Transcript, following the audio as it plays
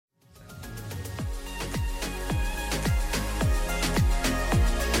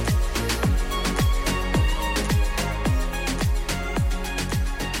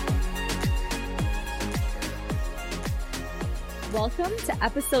welcome to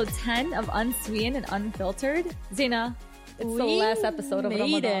episode 10 of Unsweetened and Unfiltered. Zena, it's the last episode of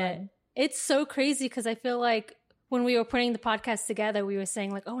Ramadan. It's so crazy because I feel like when we were putting the podcast together, we were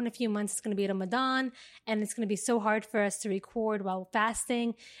saying like, oh, in a few months it's going to be Ramadan and it's going to be so hard for us to record while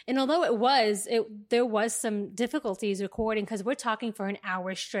fasting. And although there was some difficulties recording because we're talking for an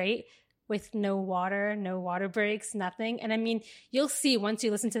hour straight with no water breaks, nothing. And I mean, you'll see once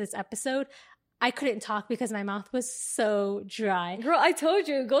you listen to this episode, I couldn't talk because my mouth was so dry. Girl, I told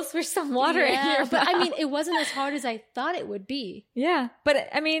you, go switch some water in here. But I mean, it wasn't as hard as I thought it would be. Yeah. But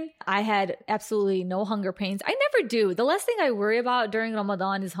I mean, I had absolutely no hunger pains. I never do. The last thing I worry about during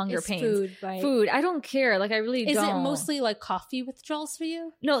Ramadan is hunger pains. Food, right? Food. I don't care. Like, I really don't. Is it mostly like coffee withdrawals for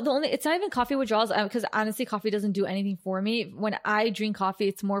you? No, it's not even coffee withdrawals because honestly, coffee doesn't do anything for me. When I drink coffee,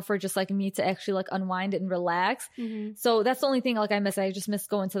 it's more for just like me to actually like unwind and relax. Mm-hmm. So that's the only thing like I miss. I just miss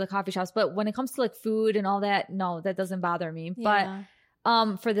going to the coffee shops. But when it comes to like food and all that, no, that doesn't bother me. Yeah.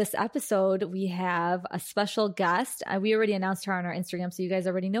 But for this episode, we have a special guest. We already announced her on our Instagram, so you guys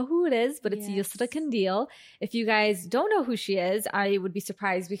already know who it is, but it's Yusra Kandil. If you guys don't know who she is, I would be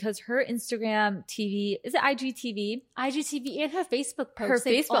surprised because her Instagram TV, is it IGTV? IGTV and her Facebook posts,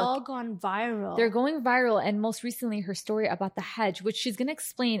 they've all gone viral. They're going viral, and most recently her story about the Hajj, which she's going to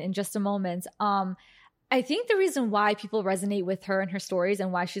explain in just a moment. I think the reason why people resonate with her and her stories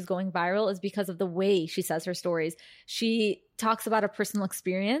and why she's going viral is because of the way she says her stories. She talks about a personal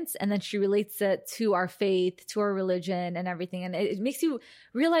experience and then she relates it to our faith, to our religion and everything. And it makes you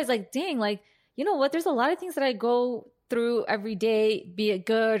realize like, dang, like, you know what? There's a lot of things that I go through every day, be it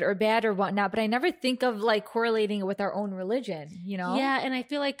good or bad or whatnot, but I never think of like correlating it with our own religion, you know? Yeah. And I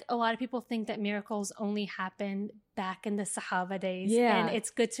feel like a lot of people think that miracles only happened back in the Sahaba days. Yeah. And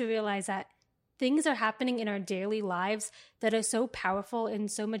it's good to realize that things are happening in our daily lives that are so powerful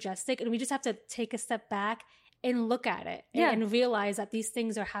and so majestic. And we just have to take a step back and look at it and realize that these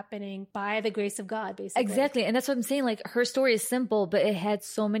things are happening by the grace of God, basically. Exactly. And that's what I'm saying. Like her story is simple, but it had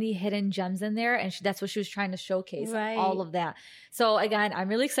so many hidden gems in there. And that's what she was trying to showcase, all of that. So again, I'm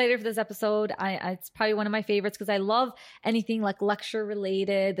really excited for this episode. It's probably one of my favorites because I love anything like lecture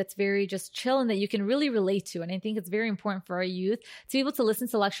related that's very just chill and that you can really relate to. And I think it's very important for our youth to be able to listen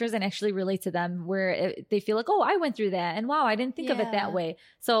to lectures and actually relate to them where they feel like, oh, I went through that. And wow, I didn't think of it that way.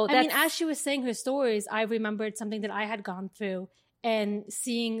 So I mean, as she was saying her stories, I remembered something that I had gone through and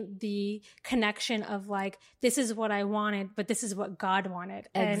seeing the connection of like, this is what I wanted, but this is what God wanted.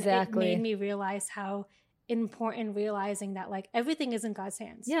 Exactly. And it made me realize how important realizing that like everything is in God's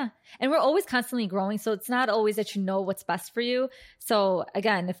hands. Yeah. And we're always constantly growing. So it's not always that you know what's best for you. So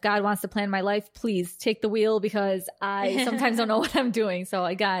again, if God wants to plan my life, please take the wheel because I sometimes don't know what I'm doing. So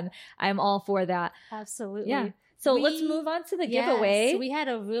again, I'm all for that. Absolutely. Yeah. So let's move on to the giveaway. So we had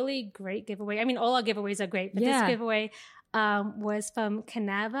a really great giveaway. I mean, all our giveaways are great, but this giveaway was from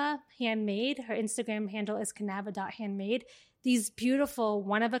Kanava Handmade. Her Instagram handle is kanava.handmade. These beautiful,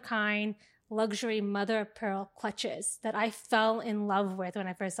 one-of-a-kind, luxury mother of pearl clutches that I fell in love with when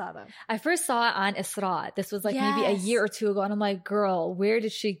I first saw them. I first saw it on Isra. This was like maybe a year or two ago. And I'm like, girl, where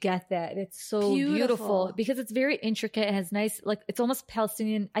did she get that? It's so beautiful because it's very intricate. It has nice, like it's almost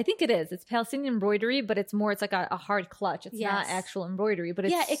Palestinian. I think it is. It's Palestinian embroidery, but it's like a hard clutch. It's not actual embroidery, but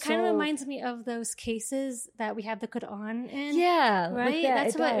it's it kind of reminds me of those cases that we have the Quran in. Yeah. Right?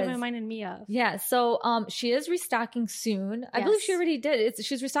 That's what it reminded me of. Yeah. So she is restocking soon. I believe she already did.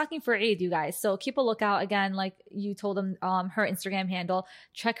 She's restocking for Eid, you guys. So keep a lookout. Again, like you told them, her Instagram handle.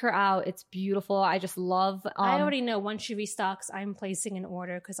 Check her out. It's beautiful. I just love. I already know once she restocks, I'm placing an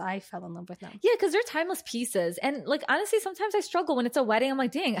order because I fell in love with them. Yeah, because they're timeless pieces. And like honestly, sometimes I struggle when it's a wedding. I'm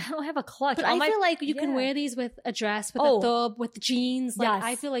like, dang, I don't have a clutch. But I feel like you can wear these with a dress, with a thobe, with jeans. Like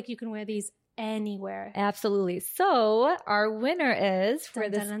I feel like you can wear these anywhere. Absolutely. So our winner is for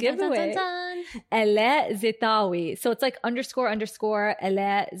this giveaway, Ella Zetawi. So it's like __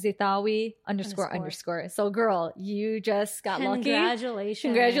 Ella Zetawi __. So girl, you just got lucky.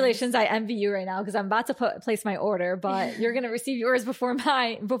 Congratulations. I envy you right now because I'm about to place my order, but you're going to receive yours before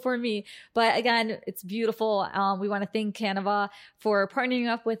me. But again, it's beautiful. We want to thank Canva for partnering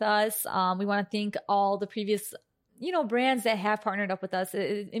up with us. We want to thank all the previous brands that have partnered up with us.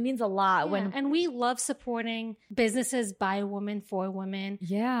 It means a lot. And we love supporting businesses by women for women.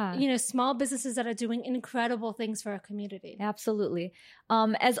 Yeah. Small businesses that are doing incredible things for our community. Absolutely.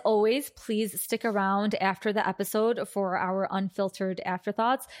 As always, please stick around after the episode for our unfiltered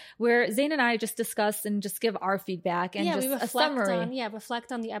afterthoughts, where Zain and I just discuss and just give our feedback and just a summary.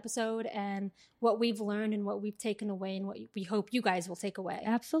 Reflect on the episode and what we've learned and what we've taken away and what we hope you guys will take away.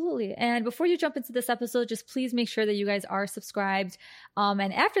 Absolutely. And before you jump into this episode, just please make sure that that you guys are subscribed.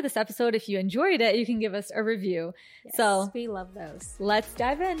 And after this episode, if you enjoyed it, you can give us a review. Yes, so we love those. Let's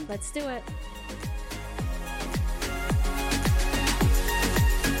dive in. Let's do it.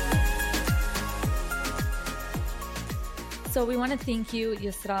 So we want to thank you,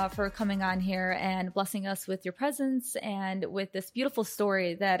 Yusra, for coming on here and blessing us with your presence and with this beautiful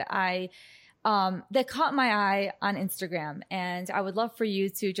story that that caught my eye on Instagram. And I would love for you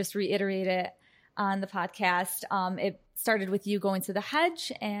to just reiterate it on the podcast. It started with you going to the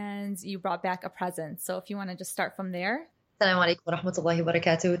Hajj and you brought back a present. So if you want to just start from there. Assalamu alaikum wa rahmatullahi wa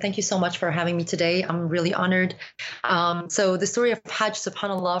barakatuh. Thank you so much for having me today. I'm really honored. So the story of Hajj,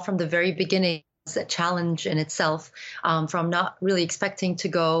 subhanAllah, from the very beginning, a challenge in itself, from not really expecting to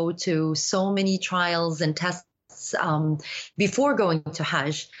go to so many trials and tests before going to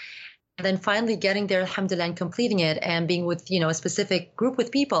Hajj. And then finally getting there, alhamdulillah, and completing it and being with, a specific group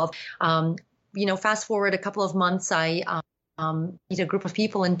with people. Fast forward a couple of months, I meet a group of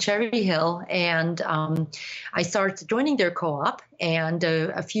people in Cherry Hill, and I start joining their co-op. And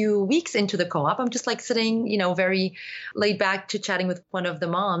a few weeks into the co-op, I'm just like sitting, very laid back, chit-chatting with one of the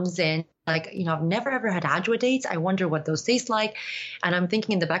moms, and I've never ever had ajwa dates. I wonder what those taste like. And I'm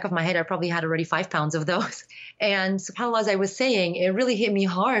thinking in the back of my head, I probably had already 5 pounds of those. And subhanAllah, as I was saying, it really hit me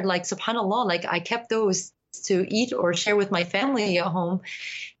hard. Like subhanAllah, I kept those to eat or share with my family at home.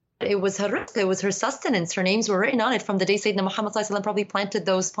 It was her rizq, it was her sustenance. Her names were written on it from the day Sayyidina Muhammad probably planted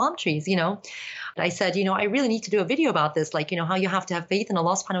those palm trees, I said, I really need to do a video about this, how you have to have faith in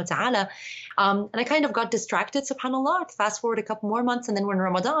Allah subhanahu wa ta'ala. And I kind of got distracted, subhanAllah. Fast forward a couple more months, and then when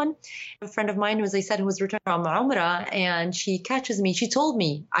Ramadan, a friend of mine, as I said, who was returned from Umrah, and she catches me. She told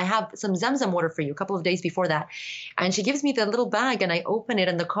me, I have some Zamzam water for you, a couple of days before that. And she gives me the little bag, and I open it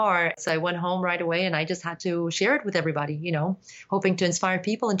in the car. So I went home right away, and I just had to share it with everybody, hoping to inspire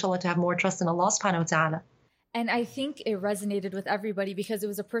people, inshallah, to have more trust in Allah subhanahu wa ta'ala. And I think it resonated with everybody because it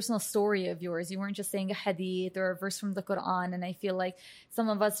was a personal story of yours. You weren't just saying a hadith or a verse from the Quran. And I feel like some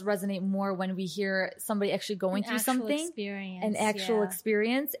of us resonate more when we hear somebody actually going through something, an actual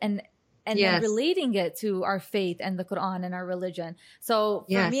experience, and then relating it to our faith and the Quran and our religion. So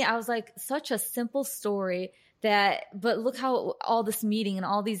for me, I was like, such a simple story but look how all this meeting and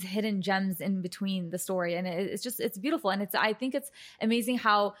all these hidden gems in between the story. And it's beautiful. And I think it's amazing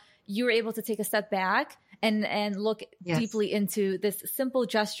how you were able to take a step back and look deeply into this simple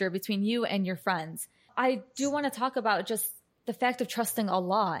gesture between you and your friends. I do want to talk about just the fact of trusting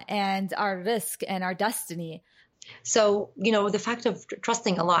Allah and our rizq and our destiny. So, the fact of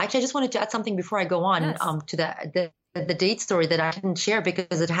trusting Allah, actually, I just wanted to add something before I go on to the date story that I didn't share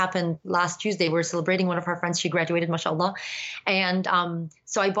because it happened last Tuesday. We're celebrating one of our friends. She graduated, mashallah. And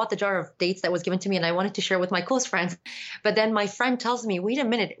so I bought the jar of dates that was given to me and I wanted to share with my close friends. But then my friend tells me, wait a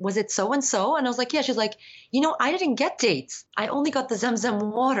minute, was it so-and-so? And I was like, yeah. She's like, I didn't get dates. I only got the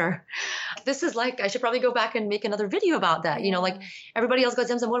Zamzam water. This is I should probably go back and make another video about that. Everybody else got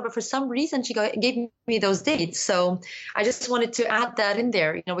Zamzam water, but for some reason she gave me those dates. So I just wanted to add that in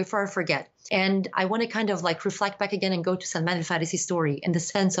there, before I forget. And I want to kind of reflect back again and go to Salman al-Farisi story in the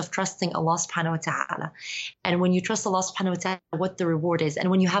sense of trusting Allah subhanahu wa ta'ala. And when you trust Allah subhanahu wa ta'ala, what the reward is. And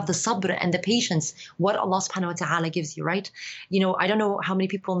when you have the sabr and the patience, what Allah subhanahu wa ta'ala gives you, right? I don't know how many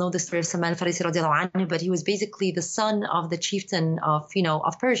people know the story of Salman al-Farisi radiallahu anhu, but he was basically the son of the chieftain of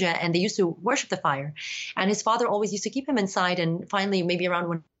Persia, and they used to worship the fire. And his father always used to keep him inside. And finally, maybe around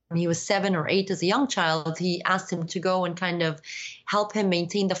when he was 7 or 8 as a young child, he asked him to go and kind of help him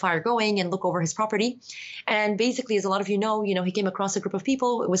maintain the fire going and look over his property. And basically, as a lot of you know, he came across a group of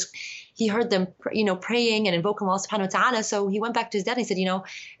people. He heard them, praying and invoking Allah subhanahu wa ta'ala. So he went back to his dad and he said,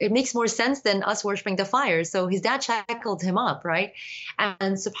 it makes more sense than us worshiping the fire. So his dad shackled him up, right?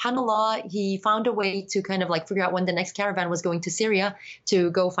 And subhanAllah, he found a way to kind of figure out when the next caravan was going to Syria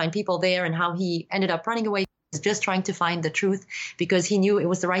to go find people there, and how he ended up running away, just trying to find the truth because he knew it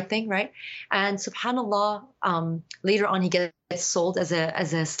was the right thing, right? And subhanAllah, later on he gets sold as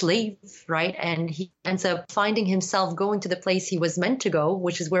a slave, right? And he ends up finding himself going to the place he was meant to go,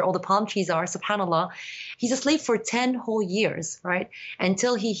 which is where all the palm trees are, subhanAllah. He's a slave for 10 whole years, right?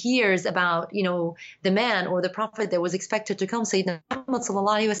 Until he hears about, the man or the prophet that was expected to come, Sayyidina Muhammad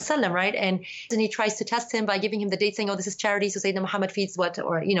sallallahu alaihi wasallam, right? And then he tries to test him by giving him the date, saying, this is charity. So Sayyidina Muhammad feeds the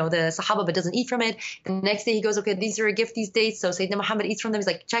Sahaba, but doesn't eat from it. The next day he goes, okay, these are a gift, these dates. So Sayyidina Muhammad eats from them. He's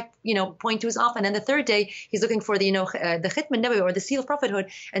like, check, point to his off. And then the third day he's looking for the Khitm al-Nabawi, or the seal of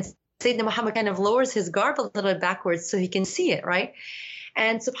prophethood. And Sayyidina Muhammad kind of lowers his garb a little bit backwards so he can see it, right?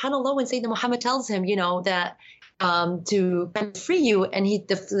 And subhanAllah, when Sayyidina Muhammad tells him, that to free you, and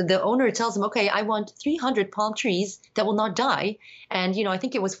the owner tells him, okay, I want 300 palm trees that will not die. And, I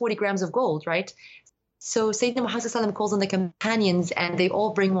think it was 40 grams of gold, right? So Sayyidina Muhammad ﷺ calls on the companions and they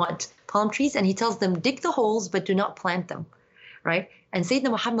all bring what? Palm trees, and he tells them, dig the holes, but do not plant them, right? And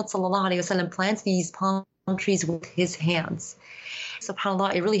Sayyidina Muhammad ﷺ plants these palm trees with his hands.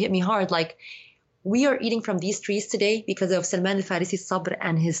 SubhanAllah, it really hit me hard. Like, we are eating from these trees today because of Salman al-Farisi's sabr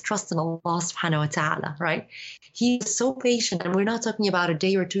and his trust in Allah subhanahu wa ta'ala, right? He was so patient, and we're not talking about a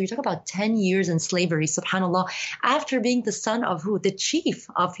day or two. You're talking about 10 years in slavery, subhanAllah, after being the son of who? The chief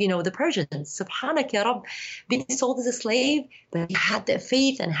of, the Persians. Subhanak ya Rabb, being sold as a slave, but he had that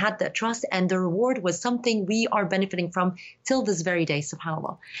faith and had that trust, and the reward was something we are benefiting from till this very day,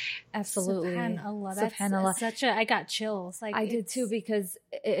 subhanAllah. Absolutely. SubhanAllah. That's such I got chills. Like, I did too, because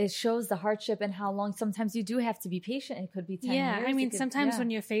it shows the hardship and how long sometimes you do have to be patient. It could be 10 years. Yeah, I mean, sometimes when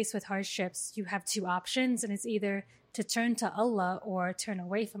you're faced with hardships, you have two options, and it's either to turn to Allah or turn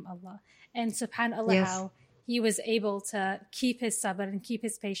away from Allah. And subhanAllah, how he was able to keep his sabr and keep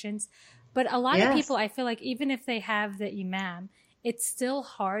his patience. But a lot of people, I feel like even if they have the Iman, it's still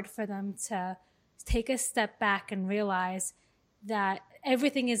hard for them to take a step back and realize that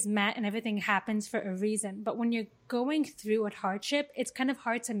everything is met and everything happens for a reason. But when you're going through a hardship, it's kind of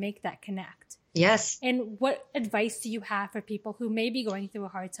hard to make that connect. Yes. And what advice do you have for people who may be going through a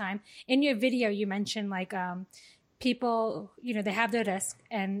hard time? In your video, you mentioned like people, they have their risk,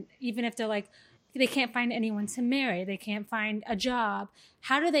 and even if they're like, they can't find anyone to marry, they can't find a job,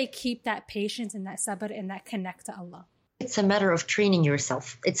 how do they keep that patience and that sabr and that connect to Allah? It's a matter of training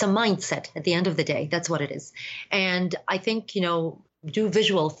yourself. It's a mindset at the end of the day. That's what it is. And I think, do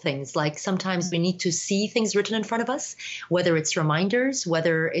visual things. Like sometimes we need to see things written in front of us, whether it's reminders,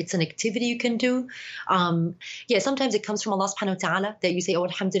 whether it's an activity you can do. Sometimes it comes from Allah subhanahu wa ta'ala that you say, oh,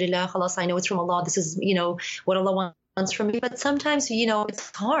 alhamdulillah, khalas, I know it's from Allah. This is, what Allah wants from me. But sometimes,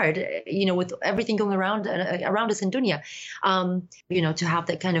 it's hard, with everything going around us in dunya, to have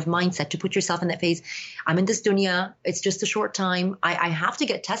that kind of mindset, to put yourself in that phase. I'm in this dunya. It's just a short time. I have to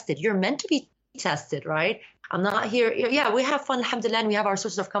get tested. You're meant to be tested, right? I'm not here. Yeah, we have fun, alhamdulillah, and we have our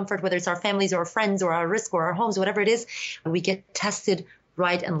sources of comfort, whether it's our families or our friends or our risk or our homes, whatever it is. We get tested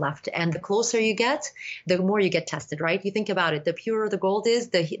right and left. And the closer you get, the more you get tested, right? You think about it. The purer the gold is,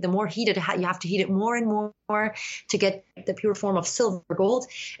 the more heated you have to heat it more and more to get the pure form of silver gold.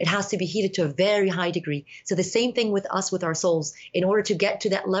 It has to be heated to a very high degree. So the same thing with us, with our souls. In order to get to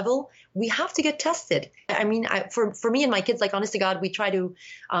that level, we have to get tested. I mean, for me and my kids, like, honest to God, we try to,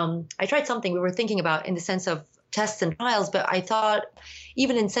 I tried something we were thinking about in the sense of tests and trials, but I thought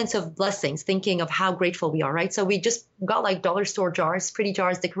even in sense of blessings, thinking of how grateful we are, right? So we just got like dollar store jars, pretty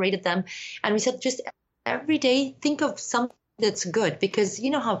jars, decorated them. And we said, just every day, think of something that's good, because you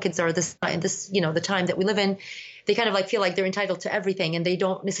know how kids are this, the time that we live in, they kind of like feel like they're entitled to everything and they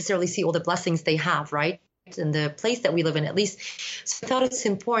don't necessarily see all the blessings they have, right? In the place that we live in, at least. So I thought it's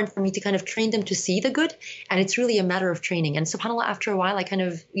important for me to kind of train them to see the good. And it's really a matter of training. And subhanAllah, after a while, I kind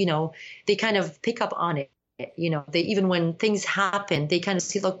of, they kind of pick up on it. They, even when things happen, they kind of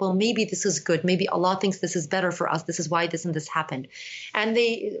see, like, well, maybe this is good. Maybe Allah thinks this is better for us. This is why this and this happened. And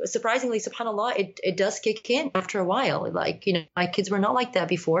they, surprisingly, subhanAllah, it does kick in after a while. Like, my kids were not like that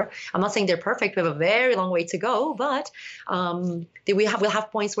before. I'm not saying they're perfect. We have a very long way to go, but we'll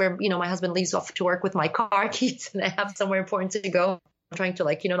have points where, my husband leaves off to work with my car keys and I have somewhere important to go. I'm trying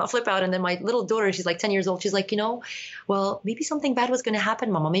to not flip out. And then my little daughter, she's like 10 years old. She's like, well, maybe something bad was going to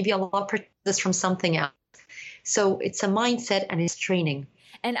happen, Mama. Maybe Allah protects us from something else. So it's a mindset and it's training.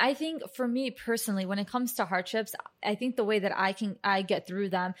 And I think for me personally, when it comes to hardships, I think the way that I get through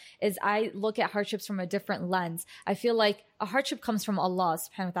them is I look at hardships from a different lens. I feel like a hardship comes from Allah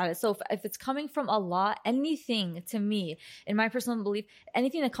subhanahu wa ta'ala. So if it's coming from Allah, anything, to me, in my personal belief,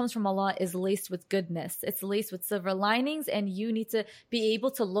 anything that comes from Allah is laced with goodness. It's laced with silver linings, and you need to be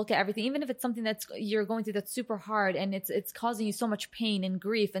able to look at everything, even if it's something that's you're going through that's super hard and it's causing you so much pain and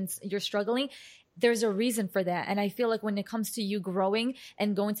grief and you're struggling. There's a reason for that. And I feel like when it comes to you growing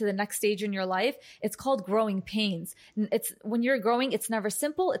and going to the next stage in your life, it's called growing pains. It's when you're growing, it's never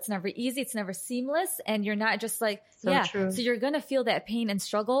simple. It's never easy. It's never seamless. And you're not just like, True. So you're going to feel that pain and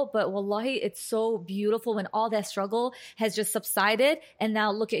struggle, but wallahi, it's so beautiful when all that struggle has just subsided. And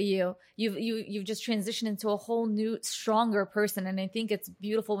now look at you. You've just transitioned into a whole new, stronger person. And I think it's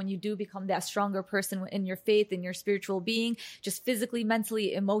beautiful when you do become that stronger person in your faith, in your spiritual being, just physically,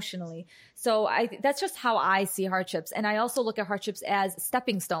 mentally, emotionally. So that's just how I see hardships. And I also look at hardships as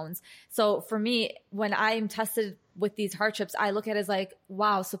stepping stones. So for me, when I am tested with these hardships, I look at it as like,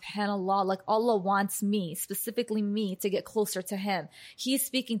 wow, subhanAllah, like Allah wants me, specifically me, to get closer to Him. He's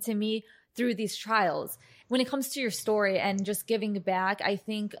speaking to me through these trials. When it comes to your story and just giving back, I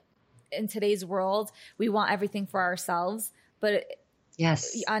think in today's world, we want everything for ourselves. But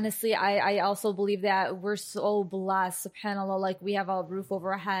Yes. Honestly, I also believe that we're so blessed, subhanAllah. Like we have a roof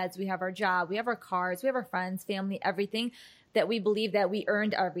over our heads, we have our job, we have our cars, we have our friends, family, everything, that we believe that we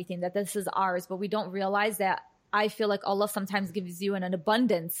earned everything, that this is ours, but we don't realize that. I feel like Allah sometimes gives you an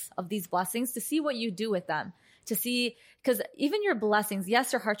abundance of these blessings to see what you do with them. To see, because even your blessings,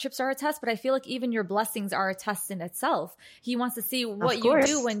 yes, your hardships are a test, but I feel like even your blessings are a test in itself. He wants to see what you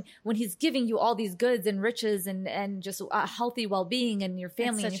do when he's giving you all these goods and riches and just a healthy well-being and your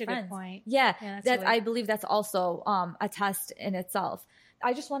family and your friends. Good point. Yeah, that really, I believe that's also a test in itself.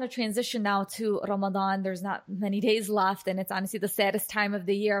 I just want to transition now to Ramadan. There's not many days left, and it's honestly the saddest time of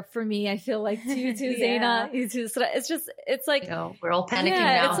the year for me. I feel like too, Zaina. It's like, we're all panicking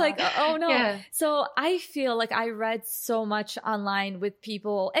now. It's like, oh no. Yeah. So I feel like I read so much online with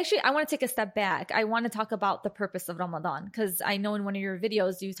people. Actually, I want to take a step back. I want to talk about the purpose of Ramadan, because I know in one of your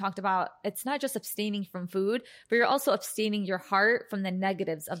videos you talked about it's not just abstaining from food, but you're also abstaining your heart from the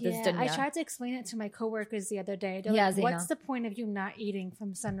negatives of this dunya. I tried to explain it to my coworkers the other day. They're like, what's the point of you not eating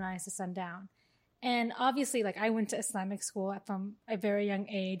from sunrise to sundown? And obviously, like, I went to Islamic school from a very young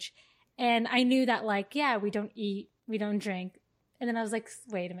age, and I knew that, like, we don't eat, we don't drink. And then I was like,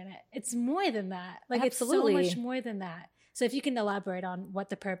 wait a minute, it's more than that. Like, Absolutely. It's so much more than that. So if you can elaborate on what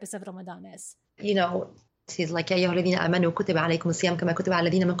the purpose of Ramadan is. He's like, like,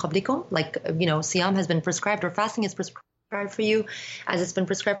 Siyam has been prescribed, or fasting is prescribed for you as it's been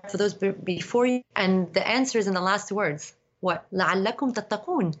prescribed for those before you. And the answer is in the last words. What? لَعَلَّكُمْ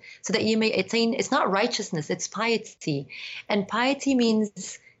تَتَّقُونَ. So that you may attain, it's not righteousness, it's piety. And piety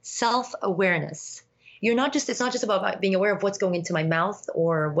means self-awareness. It's not just about being aware of what's going into my mouth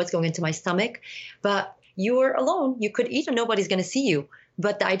or what's going into my stomach, but you're alone. You could eat and nobody's going to see you.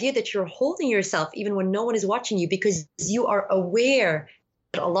 But the idea that you're holding yourself even when no one is watching you, because you are aware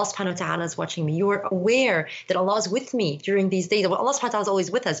that Allah subhanahu wa ta'ala is watching me. You are aware that Allah is with me during these days. Well, Allah subhanahu wa ta'ala is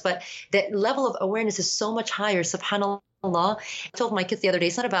always with us, but that level of awareness is so much higher, subhanAllah. I told my kids the other day,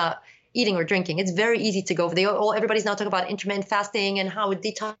 it's not about eating or drinking. It's very easy to go. Everybody's now talking about intermittent fasting and how it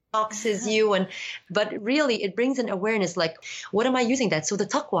detoxes you. But really, it brings an awareness, like, what am I using that? So the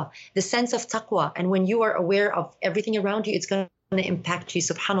taqwa, the sense of taqwa. And when you are aware of everything around you, it's going to impact you,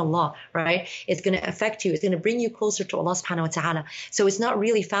 subhanAllah, right? It's going to affect you. It's going to bring you closer to Allah subhanahu wa ta'ala. So it's not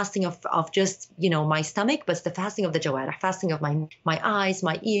really fasting of just, my stomach, but it's the fasting of the jawarih, fasting of my eyes,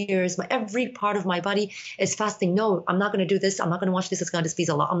 my ears, every part of my body is fasting. No, I'm not going to do this. I'm not going to watch this. It's going to displease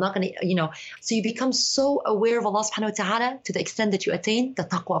Allah. I'm not going to, so you become so aware of Allah subhanahu wa ta'ala to the extent that you attain the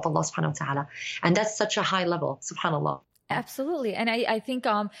taqwa of Allah subhanahu wa ta'ala. And that's such a high level, subhanAllah. Absolutely. And I think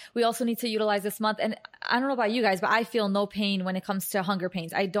we also need to utilize this month. And I don't know about you guys, but I feel no pain when it comes to hunger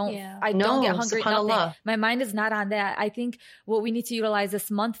pains. I don't get hungry. Nothing. My mind is not on that. I think what we need to utilize this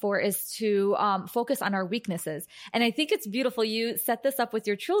month for is to focus on our weaknesses. And I think it's beautiful. You set this up with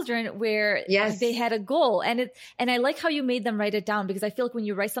your children where they had a goal. And I like how you made them write it down, because I feel like when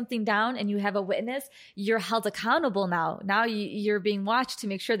you write something down and you have a witness, you're held accountable now. Now you're being watched to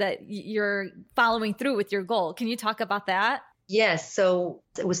make sure that you're following through with your goal. Can you talk about that? Yes. So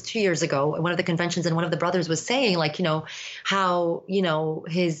it was 2 years ago at one of the conventions, and one of the brothers was saying, like, how,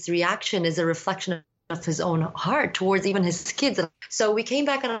 his reaction is a reflection of his own heart towards even his kids. So we came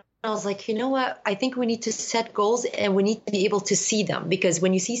back and I was like, you know what? I think we need to set goals and we need to be able to see them, because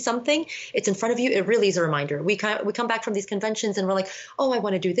when you see something, it's in front of you. It really is a reminder. We come back from these conventions and we're like, oh, I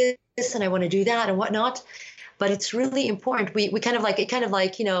want to do this and I want to do that and whatnot. But it's really important. We kind of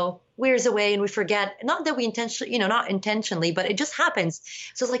like, wears away and we forget, not that we not intentionally, but it just happens.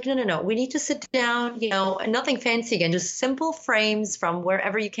 So it's like, no. We need to sit down, nothing fancy again, just simple frames from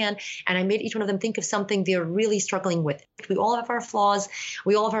wherever you can. And I made each one of them think of something they're really struggling with. We all have our flaws.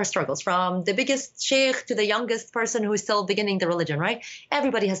 We all have our struggles, from the biggest sheikh to the youngest person who is still beginning the religion, right?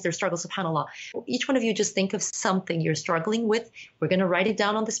 Everybody has their struggles, subhanAllah. Each one of you just think of something you're struggling with. We're going to write it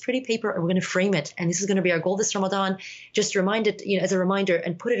down on this pretty paper and we're going to frame it. And this is going to be our goal this Ramadan. Just remind it, as a reminder,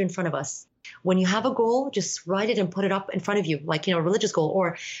 and put it in front of us. When you have a goal, just write it and put it up in front of you, like, a religious goal.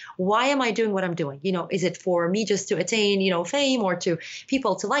 Or why am I doing what I'm doing? Is it for me just to attain, fame, or to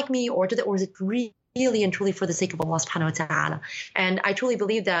people to like me, or is it really and truly for the sake of Allah subhanahu wa ta'ala? And I truly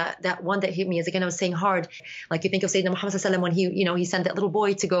believe that one that hit me is, again, I was saying hard, like you think of Sayyidina Muhammad sallallahu alaihi wasallam when he sent that little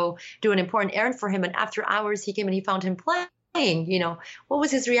boy to go do an important errand for him. And after hours, he came and he found him playing. What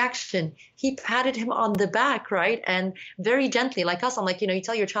was his reaction? He patted him on the back, right? And very gently, like us, I'm like, you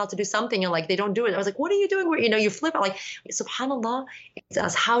tell your child to do something and like they don't do it. I was like, what are you doing? Where, you flip it. Like, subhanAllah, it's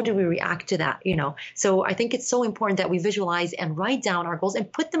us. How do we react to that? So I think it's so important that we visualize and write down our goals and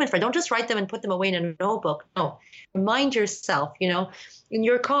put them in front. Don't just write them and put them away in a notebook. No, remind yourself, in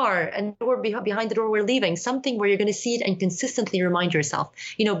your car and behind the door we're leaving, something where you're going to see it and consistently remind yourself,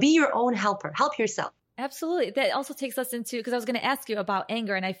 be your own helper, help yourself. Absolutely. That also takes us into, because I was going to ask you about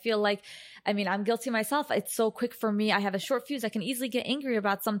anger, and I feel like, I'm guilty myself. It's so quick for me. I have a short fuse. I can easily get angry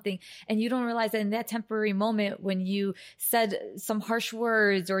about something, and you don't realize that in that temporary moment when you said some harsh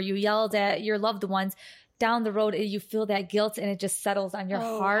words or you yelled at your loved ones, down the road, you feel that guilt and it just settles on your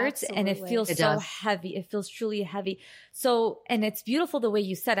heart. Absolutely. And it feels so heavy. It feels truly heavy. So, and it's beautiful the way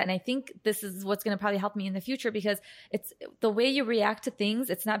you said it. And I think this is what's going to probably help me in the future, because it's the way you react to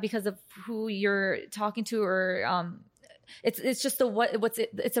things. It's not because of who you're talking to or, it's just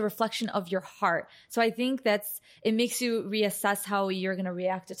it's a reflection of your heart. So I think it makes you reassess how you're going to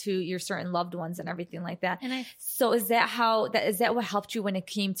react to your certain loved ones and everything like that. So is that what helped you when it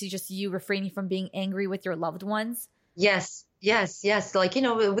came to just you refraining from being angry with your loved ones? Yes. Like,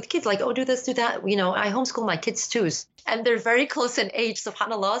 with kids, like, oh, do this, do that. I homeschool my kids too. And they're very close in age,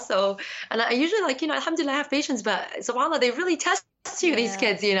 subhanAllah. So, and I usually alhamdulillah, I have patience, but subhanAllah, they really test you, these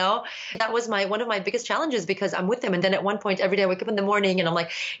kids, That was one of my biggest challenges, because I'm with them. And then at one point every day I wake up in the morning and I'm like,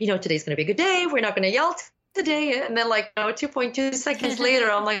 today's going to be a good day. We're not going to yell today. And then 2.2 seconds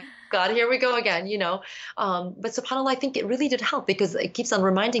later, I'm like, God, here we go again, But subhanAllah, I think it really did help, because it keeps on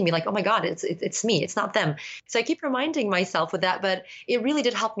reminding me, like, oh my God, it's me, it's not them. So I keep reminding myself with that, but it really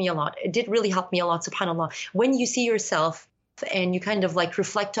did help me a lot. It did really help me a lot, subhanAllah. When you see yourself and you kind of like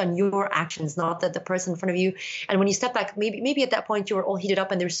reflect on your actions, not that the person in front of you. And when you step back, maybe at that point you were all heated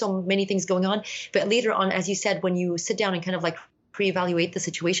up and there's so many things going on. But later on, as you said, when you sit down and kind of like reevaluate the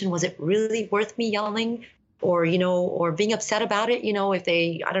situation, was it really worth me yelling? Or, or being upset about it, if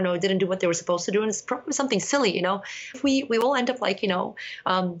they, didn't do what they were supposed to do. And it's probably something silly, we will end up like,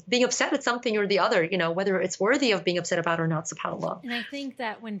 being upset at something or the other, whether it's worthy of being upset about or not, subhanAllah. And I think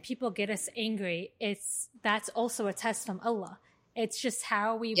that when people get us angry, that's also a test from Allah. It's just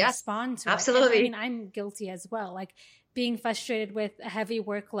how we respond to absolutely. it. I'm guilty as well. Like, being frustrated with a heavy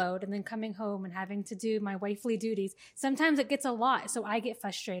workload and then coming home and having to do my wifely duties. Sometimes it gets a lot, so I get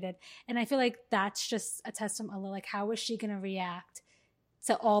frustrated. And I feel like that's just a test from Allah. Like, how is she going to react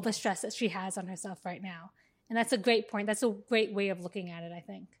to all the stress that she has on herself right now? And that's a great point. That's a great way of looking at it, I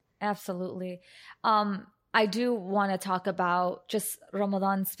think. Absolutely. I do want to talk about just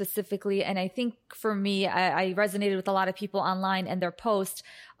Ramadan specifically. And I think for me, I resonated with a lot of people online and their posts.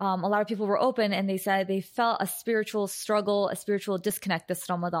 A lot of people were open and they said they felt a spiritual struggle, a spiritual disconnect this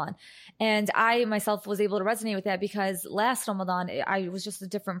Ramadan. And I myself was able to resonate with that, because last Ramadan, I was just a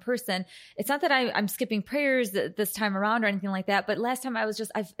different person. It's not that I'm skipping prayers this time around or anything like that, but last time I was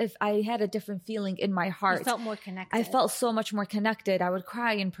just, I had a different feeling in my heart. You felt more connected. I felt so much more connected. I would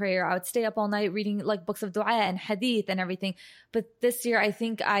cry in prayer. I would stay up all night reading like books of dua and hadith and everything. But this year, I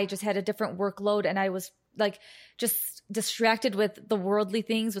think I just had a different workload, and I was like just distracted with the worldly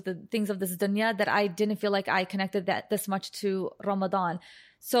things, with the things of this dunya, that I didn't feel like I connected this much to Ramadan.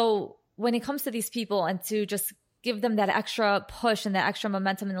 So when it comes to these people and to just give them that extra push and that extra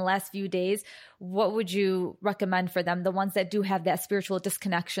momentum in the last few days, what would you recommend for them, the ones that do have that spiritual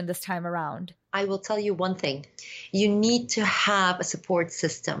disconnection this time around? I will tell you one thing. You need to have a support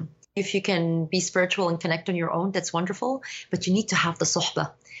system. If you can be spiritual and connect on your own, that's wonderful. But you need to have the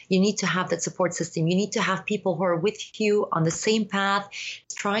suhbah. You need to have that support system. You need to have people who are with you on the same path,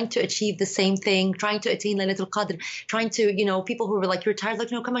 trying to achieve the same thing, trying to attain Laylatul Qadr, trying to, people who are like, you're tired,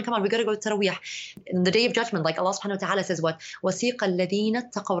 like, no, come on, we got to go to Taraweeh. In the Day of Judgment, like Allah subhanahu wa ta'ala says what? وَسِيقَ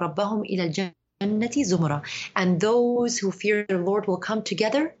الَّذِينَ اتَّقَوْا رَبَّهُمْ إِلَى الْجَنَّةِ زُمُرًا. And those who fear their Lord will come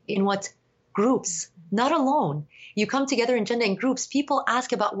together in what? Groups, not alone. You come together in Jannah in groups. People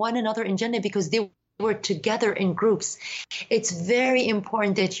ask about one another in Jannah because they were together in groups. It's very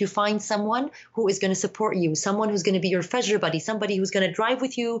important that you find someone who is going to support you, someone who's going to be your fajr buddy, somebody who's going to drive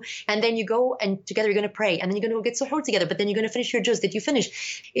with you, and then you go and together you're going to pray, and then you're going to get suhoor together, but then you're going to finish your juz that you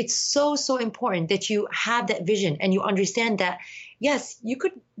finish. It's so important that you have that vision and you understand that, yes, you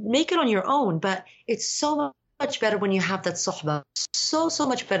could make it on your own, but it's so much better when you have that suhbah. So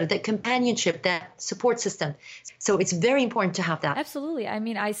much better, that companionship, that support system. So it's very important to have that. Absolutely. I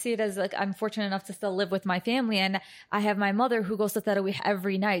mean, I see it as like, I'm fortunate enough to still live with my family, and I have my mother who goes to Taraweeh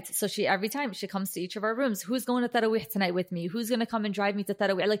every night. So every time she comes to each of our rooms, who's going to Taraweeh tonight with me? Who's going to come and drive me to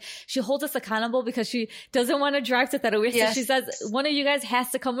Taraweeh? Like, she holds us accountable because she doesn't want to drive to Taraweeh. Yes. So she says, one of you guys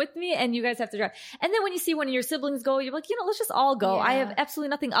has to come with me and you guys have to drive. And then when you see one of your siblings go, you're like, let's just all go. Yeah. I have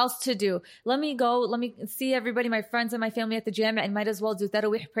absolutely nothing else to do. Let me go. Let me see everybody, my friends and my family at the jami', and might as well do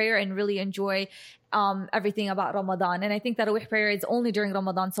Taraweeh prayer and really enjoy everything about Ramadan. And I think Taraweeh prayer is only during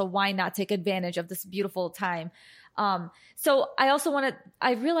Ramadan, so why not take advantage of this beautiful time? So I also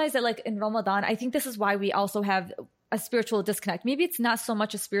I realize that like in Ramadan, I think this is why we also have a spiritual disconnect. Maybe it's not so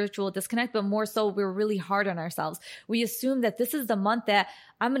much a spiritual disconnect, but more so we're really hard on ourselves. We assume that this is the month that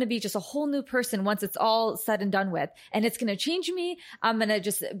I'm going to be just a whole new person once it's all said and done with. And it's going to change me. I'm going to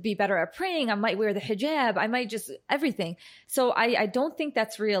just be better at praying. I might wear the hijab. I might just everything. So I don't think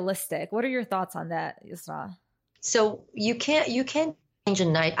that's realistic. What are your thoughts on that, Yusra? So you can't change a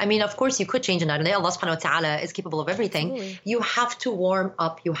night. I mean, of course you could change a night, and Allah subhanahu wa ta'ala is capable of everything. Absolutely. You have to warm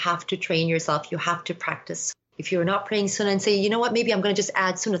up. You have to train yourself. You have to practice. If you're not praying sunnah and say, you know what, maybe I'm going to just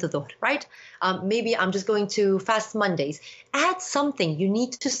add sunnah to dhuhr, right? Maybe I'm just going to fast Mondays. Add something. You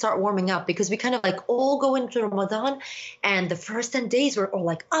need to start warming up, because we kind of like all go into Ramadan, and the first 10 days we're all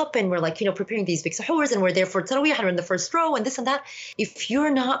like up and we're like, preparing these big suhoors, and we're there for Taraweeh and we're in the first row and this and that. If you're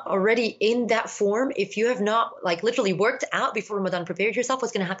not already in that form, if you have not like literally worked out before Ramadan, prepared yourself,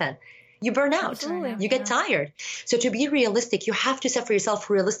 what's going to happen? You burn out. Absolutely. You get tired. So to be realistic, you have to set for yourself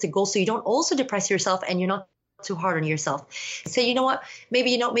realistic goals so you don't also depress yourself and you're not too hard on yourself. Say, you know what,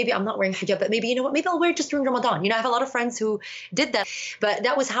 maybe I'm not wearing hijab, but maybe I'll wear it just during Ramadan. I have a lot of friends who did that, but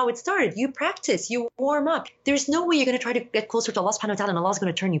that was how it started. You practice, you warm up. There's no way you're going to try to get closer to Allah subhanahu wa ta'ala and Allah's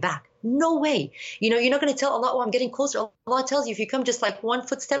going to turn you back. No way. You're not going to tell Allah, oh, I'm getting closer. Allah tells you, if you come just like one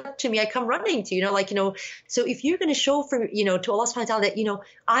footstep to me, I come running to you, so if you're going to show to Allah subhanahu wa ta'ala that,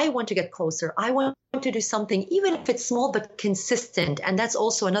 I want to get closer. I want to do something, even if it's small, but consistent. And that's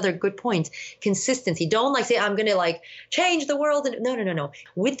also another good point. Consistency. Don't like say, I'm going to like change the world. No.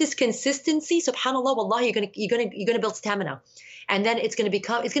 With this consistency, subhanAllah, wallahi, you're going to build stamina. And then it's going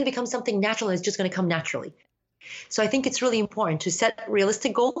to become something natural, and it's just going to come naturally. So I think it's really important to set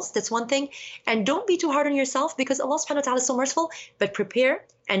realistic goals. That's one thing. And don't be too hard on yourself, because Allah subhanahu wa ta'ala is so merciful, but prepare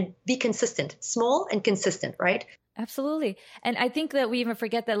and be consistent, small and consistent, right? Absolutely. And I think that we even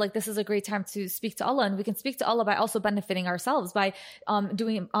forget that like this is a great time to speak to Allah, and we can speak to Allah by also benefiting ourselves by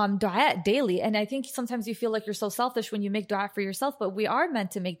doing dua daily. And I think sometimes you feel like you're so selfish when you make dua for yourself, but we are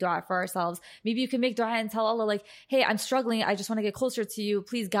meant to make dua for ourselves. Maybe you can make dua and tell Allah like, hey, I'm struggling. I just want to get closer to you.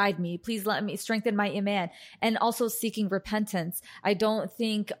 Please guide me. Please let me strengthen my iman. And also seeking repentance. I don't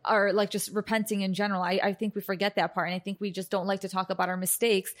think, or like just repenting in general. I think we forget that part. And I think we just don't like to talk about our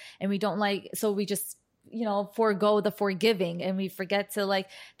mistakes, and we don't so we just forego the forgiving, and we forget to like,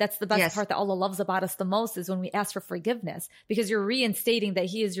 that's the best part that Allah loves about us the most, is when we ask for forgiveness, because you're reinstating that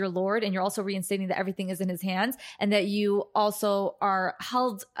He is your Lord, and you're also reinstating that everything is in His hands, and that you also are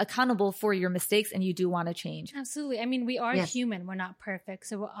held accountable for your mistakes, and you do want to change. Absolutely. I mean, we are human. We're not perfect.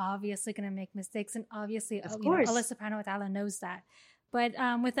 So we're obviously going to make mistakes, and obviously Allah subhanahu wa ta'ala knows that. But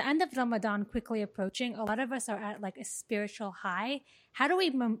with the end of Ramadan quickly approaching, a lot of us are at like a spiritual high. How do we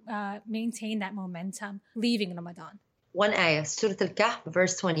maintain that momentum leaving Ramadan? One ayah, Surah Al-Kahf,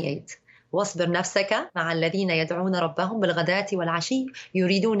 verse 28. واصبر نفسك مع الذين يدعون ربهم بالغداة والعشي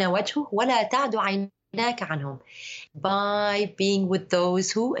يريدون وجهه ولا تعد عيناك عنهم. By being with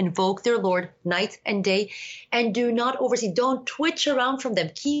those who invoke their Lord night and day, and do not oversee, don't twitch around from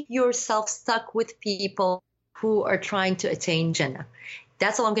them. Keep yourself stuck with people who are trying to attain Jannah.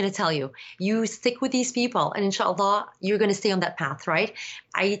 That's all I'm going to tell you. You stick with these people, and inshallah, you're going to stay on that path, right?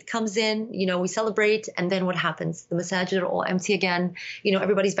 Eid comes in, we celebrate, and then what happens? The masajid are all empty again.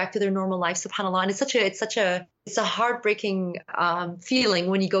 Everybody's back to their normal life, subhanAllah. And it's a heartbreaking feeling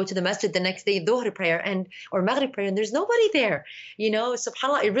when you go to the masjid the next day, dhuhr prayer or maghrib prayer, and there's nobody there.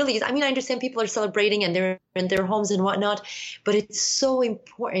 SubhanAllah, it really is. I mean, I understand people are celebrating and they're in their homes and whatnot, but it's so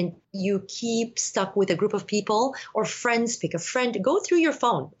important you keep stuck with a group of people or friends. Pick a friend, go through your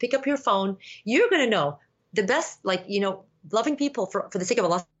phone, pick up your phone. You're going to know the best, loving people for the sake of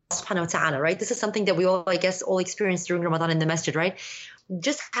Allah subhanahu wa ta'ala, right? This is something that we all, all experience during Ramadan in the masjid, right?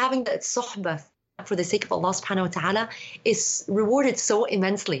 Just having that suhbah for the sake of Allah subhanahu wa ta'ala is rewarded so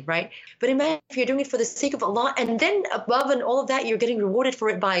immensely, right? But imagine if you're doing it for the sake of Allah, and then above and all of that, you're getting rewarded for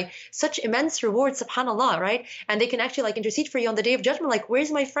it by such immense rewards, subhanAllah, right? And they can actually intercede for you on the day of judgment. Like,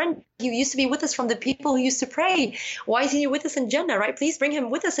 where's my friend? He used to be with us from the people who used to pray. Why is he with us in Jannah, right? Please bring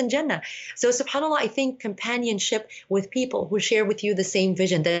him with us in Jannah. So subhanAllah, I think companionship with people who share with you the same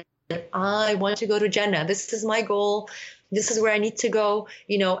vision, that I want to go to Jannah. This is my goal. This is where I need to go,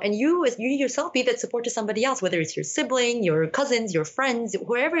 and you yourself be that support to somebody else, whether it's your sibling, your cousins, your friends,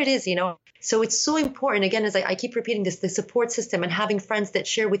 whoever it is, So it's so important, again, as I keep repeating this, the support system and having friends that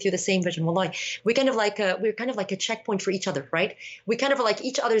share with you the same vision. Wallahi, we're kind of like a checkpoint for each other, right? We kind of are like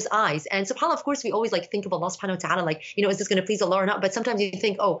each other's eyes. And subhanAllah, of course, we always think of Allah subhanahu wa ta'ala, is this going to please Allah or not? But sometimes you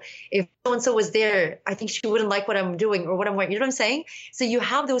think, oh, if so-and-so was there, I think she wouldn't like what I'm doing or what I'm wearing. You know what I'm saying? So you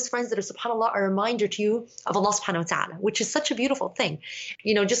have those friends that are, subhanAllah, a reminder to you of Allah subhanahu wa ta'ala, which which is such a beautiful thing.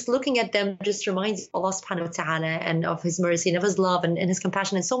 Just looking at them just reminds Allah subhanahu wa ta'ala and of his mercy and of his love and his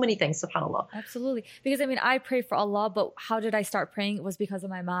compassion and so many things, subhanAllah. Absolutely. Because I pray for Allah, but how did I start praying? It was because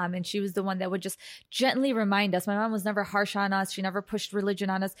of my mom. And she was the one that would just gently remind us. My mom was never harsh on us. She never pushed religion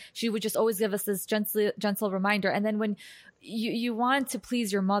on us. She would just always give us this gentle reminder. And then when you want to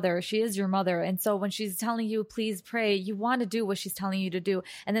please your mother, she is your mother. And so when she's telling you, please pray, you want to do what she's telling you to do.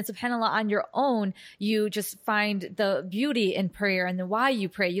 And then subhanAllah, on your own, you just find the beauty in prayer and the why you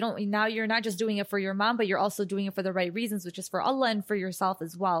pray. Now you're not just doing it for your mom, but you're also doing it for the right reasons, which is for Allah and for yourself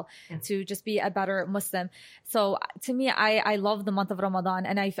as well, to just be a better Muslim. So to me, I love the month of Ramadan,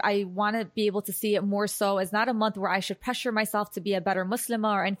 and I want to be able to see it more so as not a month where I should pressure myself to be a better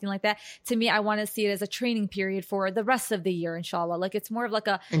Muslimah or anything like that. To me, I want to see it as a training period for the rest of the year, inshallah. Like it's more of like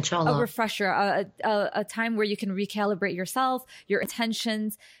a refresher, a time where you can recalibrate yourself, your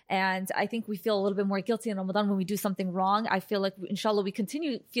intentions. And I think we feel a little bit more guilty in Ramadan when we do something wrong. I feel like, inshallah, we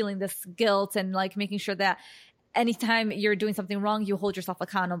continue feeling this guilt and like making sure that anytime you're doing something wrong, you hold yourself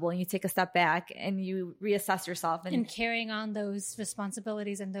accountable and you take a step back and you reassess yourself. And carrying on those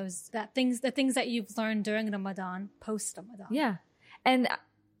responsibilities and the things that you've learned during Ramadan, post Ramadan. Yeah. And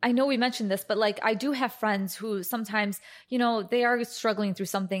I know we mentioned this, but like I do have friends who sometimes, they are struggling through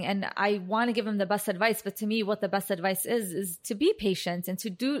something and I want to give them the best advice. But to me, what the best advice is to be patient and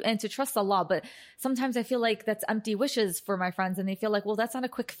to trust Allah. But sometimes I feel like that's empty wishes for my friends, and they feel like, well, that's not a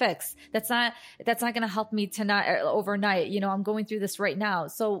quick fix. That's not going to help me tonight, overnight. I'm going through this right now.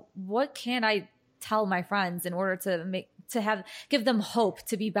 So what can I tell my friends in order to give them hope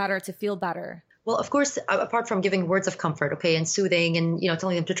to be better, to feel better? Well, of course, apart from giving words of comfort, okay, and soothing and,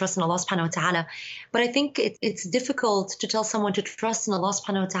 telling them to trust in Allah subhanahu wa ta'ala. But I think it's difficult to tell someone to trust in Allah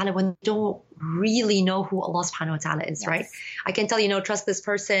subhanahu wa ta'ala when they don't really know who Allah subhanahu wa ta'ala is, yes. Right? I can tell trust this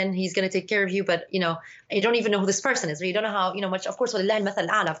person, he's going to take care of you, but, you don't even know who this person is, or you don't know how, much. Of course, وَلِلَّهِ الْمَثَلُ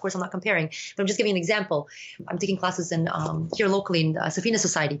الْأَعْلَى. Of course, I'm not comparing, but I'm just giving an example. I'm taking classes in here locally in Safina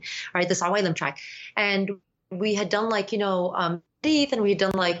Society, right, this Awailim track. And we had done and we had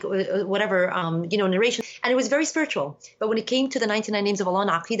done whatever, narration, and it was very spiritual. But when it came to the 99 names of Allah and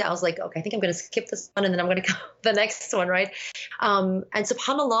Aqidah, I was like, okay, I think I'm going to skip this one and then I'm going to go the next one, right? And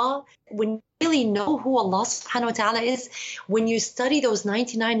subhanAllah, when you really know who Allah subhanahu wa ta'ala is, when you study those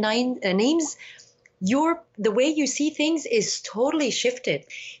 99 names, the way you see things is totally shifted.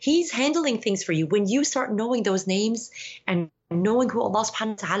 He's handling things for you. When you start knowing those names and knowing who Allah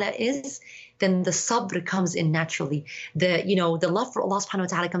subhanahu wa ta'ala is, then the sabr comes in naturally. The love for Allah subhanahu wa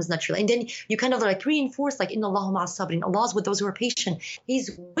ta'ala comes naturally. And then you kind of reinforce inna Allahu ma'as sabrin. Allah's with those who are patient.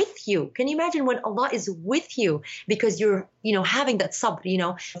 He's with you. Can you imagine when Allah is with you because you're, having that sabr,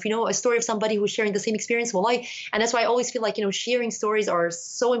 if you know a story of somebody who's sharing the same experience, wallahi, and that's why I always feel like, sharing stories are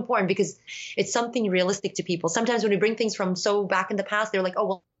so important because it's something realistic to people. Sometimes when we bring things from so back in the past, they're like,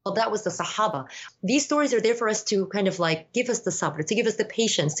 oh, well, that was the Sahaba. These stories are there for us to kind of give us the sabr, to give us the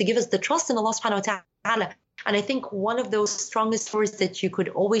patience, to give us the trust in Allah subhanahu wa ta'ala. And I think one of those strongest stories that you could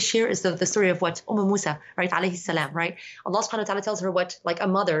always share is the story of what Musa, right, alayhi salam, right? Allah subhanahu wa ta'ala tells her what, like a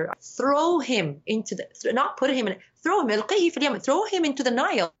mother, throw him into throw him into the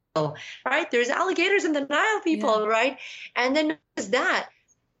Nile, right? There's alligators in the Nile, people, right? And then is that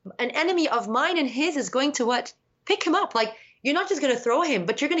an enemy of mine and his is going to what? Pick him up, you're not just going to throw him,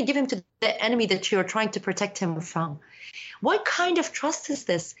 but you're going to give him to the enemy that you're trying to protect him from. What kind of trust is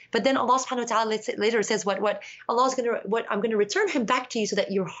this? But then Allah subhanahu wa ta'ala later says I'm going to return him back to you so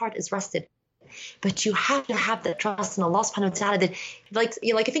that your heart is rested. But you have to have that trust in Allah subhanahu wa ta'ala that,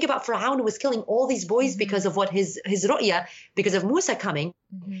 you think about Fir'aun who was killing all these boys because of what his ru'ya, because of Musa coming.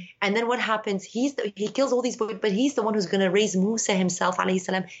 Mm-hmm. And then what happens? He kills all these boys, but he's the one who's going to raise Musa himself, alayhi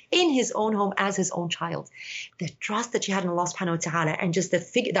salam, in his own home as his own child. The trust that you had in Allah subhanahu wa ta'ala, and just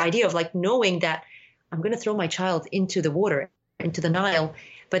the idea of knowing that I'm going to throw my child into the water, into the Nile,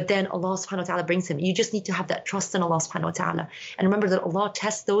 but then Allah subhanahu wa ta'ala brings him. You just need to have that trust in Allah subhanahu wa ta'ala. And remember that Allah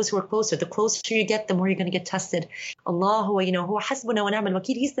tests those who are closer. The closer you get, the more you're going to get tested. Allah, huwa hasbuna wa ni'mal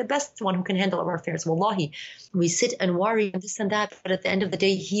wakeel. He's the best one who can handle our affairs. Wallahi, we sit and worry and this and that, but at the end of the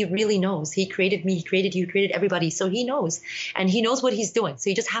day, He really knows. He created me, He created you, He created everybody. So He knows. And He knows what He's doing. So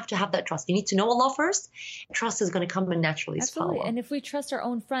you just have to have that trust. You need to know Allah first. Trust is going to come in naturally. Absolutely. And if we trust our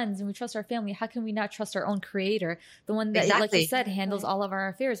own friends and we trust our family, how can we not trust our own Creator? The one that, like you said, handles all of our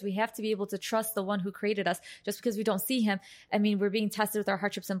affairs. affairs. We have to be able to trust the one who created us. Just because we don't see him, I mean, we're being tested with our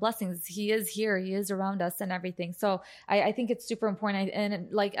hardships and blessings. He is here. He is around us and everything. So I think it's super important.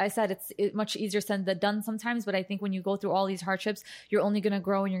 And like I said, it's much easier said than done sometimes. But I think when you go through all these hardships, you're only going to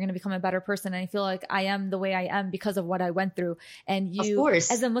grow and you're going to become a better person. And I feel like I am the way I am because of what I went through. And you,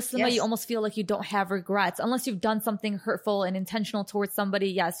 as a Muslim, you almost feel like you don't have regrets unless you've done something hurtful and intentional towards somebody.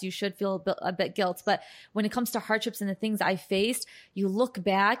 Yes, you should feel a bit guilt. But when it comes to hardships and the things I faced, you look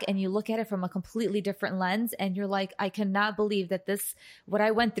back and you look at it from a completely different lens. And you're like, I cannot believe that what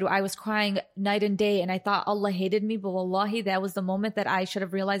I went through, I was crying night and day. And I thought Allah hated me. But wallahi, that was the moment that I should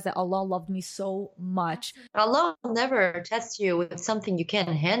have realized that Allah loved me so much. Allah will never test you with something you can't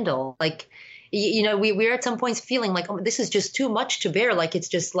handle. Like, you know, we're at some points feeling like, oh, this is just too much to bear. Like, it's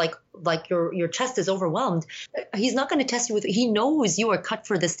just like your chest is overwhelmed. He's not going to test you with, he knows you are cut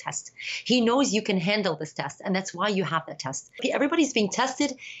for this test. He knows you can handle this test. And that's why you have that test. Everybody's being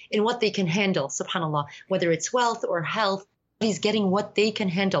tested in what they can handle, subhanAllah, whether it's wealth or health. He's getting what they can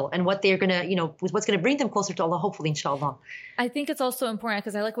handle and what they're going to, you know, what's going to bring them closer to Allah, hopefully, inshallah. I think it's also important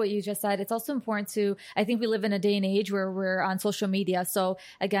because I like what you just said. It's also important to, I think we live in a day and age where we're on social media. So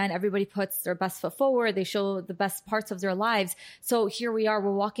again, everybody puts their best foot forward. They show the best parts of their lives. So here we are,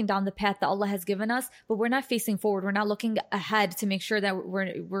 we're walking down the path that Allah has given us, but we're not facing forward. We're not looking ahead to make sure that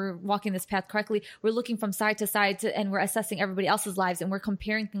we're walking this path correctly. We're looking from side to side and we're assessing everybody else's lives and we're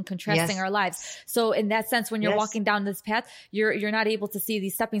comparing and contrasting our lives. So in that sense, when you're walking down this path, you're not able to see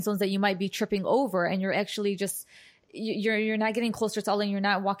these stepping stones that you might be tripping over, and you're actually just you're not getting closer to Allah and you're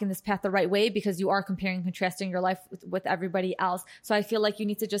not walking this path the right way because you are comparing and contrasting your life with everybody else. So I feel like you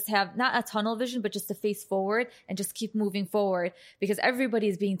need to just have not a tunnel vision, but just to face forward and just keep moving forward because everybody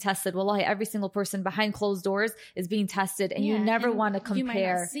is being tested. Wallahi, every single person behind closed doors is being tested and you never want to compare. You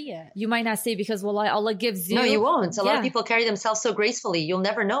might not see it. You might not see because wallahi, Allah gives you. No, you won't. A lot of people carry themselves so gracefully. You'll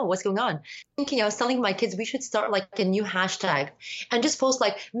never know what's going on. I was telling my kids we should start like a new hashtag and just post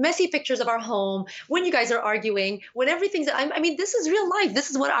like messy pictures of our home when you guys are arguing, when everything's, I mean, this is real life.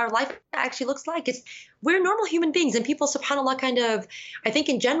 This is what our life actually looks like. We're normal human beings and people, subhanAllah, kind of, I think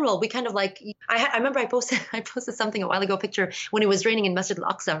in general, we kind of like, I remember I posted something a while ago, a picture when it was raining in Masjid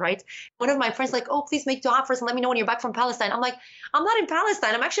al-Aqsa, right? One of my friends like, oh, please make dua for us and let me know when you're back from Palestine. I'm like, I'm not in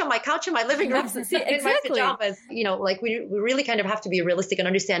Palestine. I'm actually on my couch in my living room in my pajamas. You know, like we really kind of have to be realistic and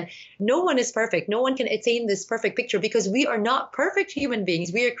understand no one is perfect. No one can attain this perfect picture because we are not perfect human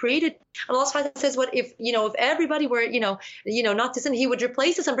beings. We are created. And Allah subhanahu wa ta'ala says, what if everybody were, not to sin, he would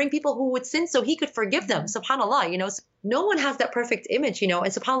replace us and bring people who would sin so he could forgive them. SubhanAllah, so no one has that perfect image, and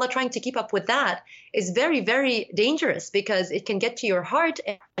SubhanAllah, trying to keep up with that is very, very dangerous because it can get to your heart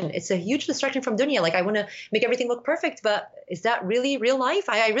and it's a huge distraction from dunya. Like, I want to make everything look perfect, but is that really real life?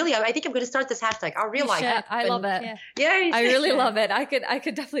 I think I'm going to start this hashtag, our real life. I love it. Yeah, I really love it. I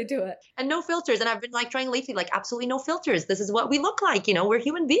could definitely do it. And no filters. And I've been like trying lately, like absolutely no filters. This is what we look like. We're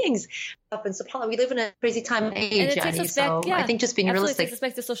human beings. And SubhanAllah, we live in a crazy time and age, Annie. So I think just being realistic. It takes us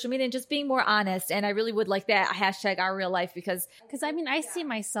back to social media and just being more honest. And I really would like that hashtag our real life because I mean, I see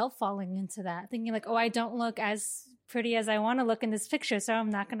myself falling into that, thinking like, oh, I don't look as pretty as I want to look in this picture, so I'm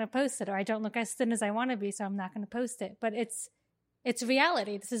not going to post it. Or I don't look as thin as I want to be, so I'm not going to post it. But it's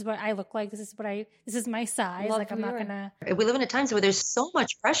reality. This is what I look like. This is my size. Like, I'm not going to. We live in a time where there's so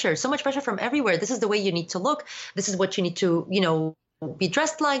much pressure from everywhere. This is the way you need to look. This is what you need to, be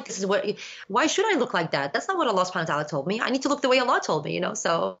dressed like. This is why should I look like that? That's not what Allah subhanahu wa ta'ala told me. I need to look the way Allah told me,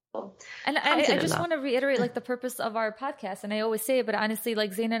 so. And I just want to reiterate like the purpose of our podcast. And I always say it, but honestly,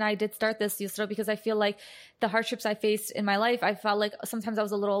 like Zain and I did start this, Yusra, because I feel like the hardships I faced in my life, I felt like sometimes I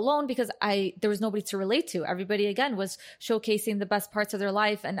was a little alone because there was nobody to relate to. Everybody again was showcasing the best parts of their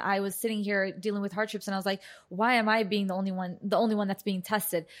life. And I was sitting here dealing with hardships and I was like, why am I being the only one that's being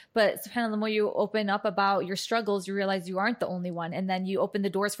tested? But subhanAllah, the more you open up about your struggles, you realize you aren't the only one. And then you open the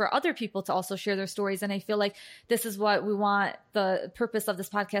doors for other people to also share their stories. And I feel like this is what we want the purpose of this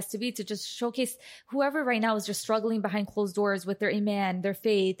podcast to be, to just showcase whoever right now is just struggling behind closed doors with their iman, their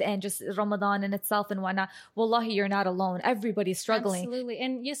faith, and just Ramadan in itself and whatnot. Wallahi, you're not alone. Everybody's struggling. Absolutely.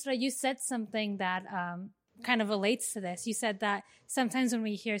 And Yusra, you said something that kind of relates to this. You said that sometimes when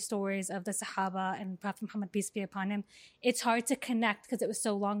we hear stories of the Sahaba and Prophet Muhammad, peace be upon him, it's hard to connect because it was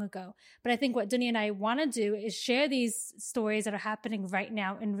so long ago. But I think what Dunya and I want to do is share these stories that are happening right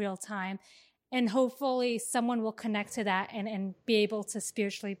now in real time. And hopefully someone will connect to that and be able to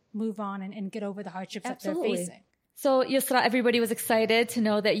spiritually move on and get over the hardships that they're facing. So Yusra, everybody was excited to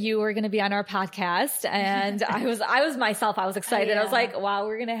know that you were going to be on our podcast. And I was myself, I was excited. Yeah. I was like, wow,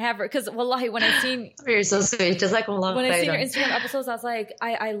 we're going to have her. Cause wallahi, when I seen, you're so sweet. Just like when I seen your Instagram episodes, I was like,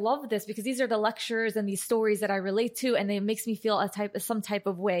 I love this because these are the lectures and these stories that I relate to. And it makes me feel some type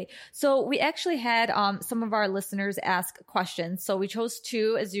of way. So we actually had, some of our listeners ask questions. So we chose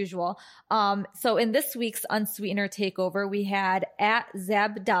 2 as usual. So in this week's Unsweetener Takeover, we had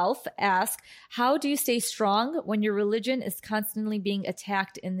 @Zabdalf ask, how do you stay strong when your religion is constantly being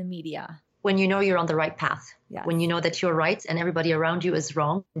attacked in the media? When you know you're on the right path, yes. When you know that you're right and everybody around you is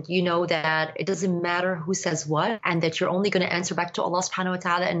wrong, you know that it doesn't matter who says what and that you're only going to answer back to Allah subhanahu wa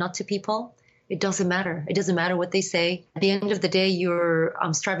ta'ala and not to people. It doesn't matter. It doesn't matter what they say. At the end of the day, you're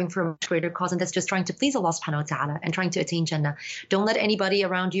striving for a much greater cause, and that's just trying to please Allah subhanahu wa ta'ala and trying to attain Jannah. Don't let anybody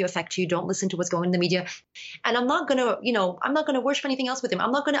around you affect you. Don't listen to what's going in the media. And I'm not going to worship anything else with him.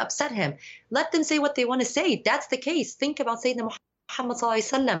 I'm not going to upset him. Let them say what they want to say. That's the case. Think about Sayyidina Muhammad sallallahu alaihi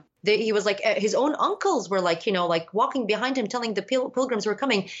wasallam. He was like, his own uncles were like, walking behind him, telling the pilgrims who were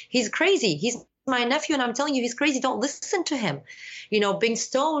coming, he's crazy. He's my nephew, and I'm telling you, he's crazy. Don't listen to him. Being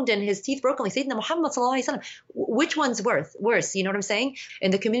stoned and his teeth broken, like Sayyidina Muhammad sallallahu alaihi wasallam. Which one's worse? You know what I'm saying? In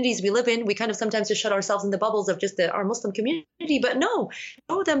the communities we live in, we kind of sometimes just shut ourselves in the bubbles of just our Muslim community. But no,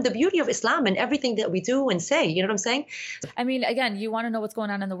 show them the beauty of Islam and everything that we do and say. You know what I'm saying? I mean, again, you want to know what's going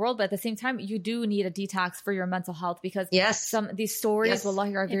on in the world, but at the same time, you do need a detox for your mental health because some of these stories,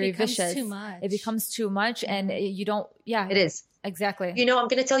 wallahi, are very vicious. It becomes too much, and you don't. Yeah, it is. Exactly. I'm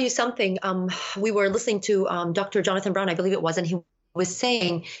going to tell you something. We were listening to Dr. Jonathan Brown, I believe it was, and he was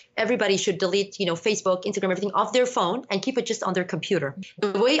saying everybody should delete, Facebook, Instagram, everything off their phone and keep it just on their computer.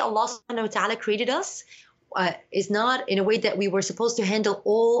 The way Allah subhanahu wa ta'ala created us is not in a way that we were supposed to handle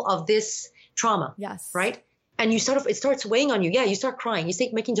all of this trauma. Yes. Right? And it starts weighing on you. Yeah, you start crying. You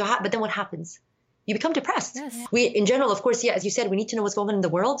start making dua, but then what happens? You become depressed. Yes. We, in general, of course, as you said, we need to know what's going on in the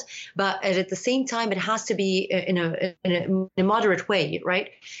world, but at the same time, it has to be in a moderate way,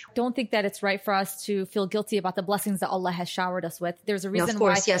 right? Don't think that it's right for us to feel guilty about the blessings that Allah has showered us with. There's a reason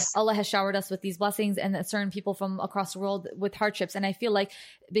why Allah has showered us with these blessings and certain people from across the world with hardships. And I feel like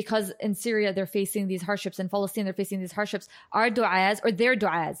because in Syria, they're facing these hardships, in Palestine, they're facing these hardships, our du'as or their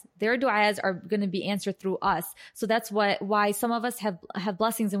du'as are going to be answered through us. So that's why some of us have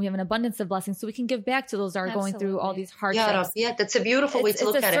blessings and we have an abundance of blessings. So we can give back to those that are going through all these hardships. Yeah, that's a beautiful way to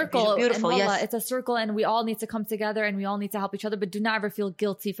look at it. It's beautiful, yes. It's a circle, and we all need to come together and we all need to help each other, but do not ever feel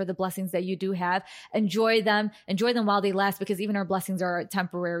guilty for the blessings that you do have. Enjoy them while they last, because even our blessings are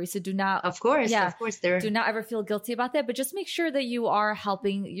temporary. So do not, of course, do not ever feel guilty about that, but just make sure that you are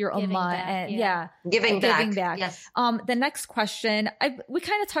helping your ummah and giving back. Yes. The next question, we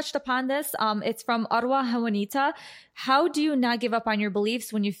kind of touched upon this. It's from Arwa Hawanita. How do you not give up on your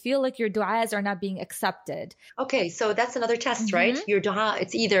beliefs when you feel like your du'as are not being accepted? Okay, so that's another test, right? Your dua,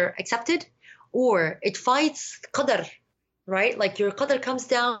 it's either accepted or it fights qadr, right? Like your qadr comes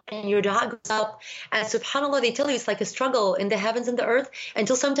down and your dua goes up. And subhanAllah, they tell you it's like a struggle in the heavens and the earth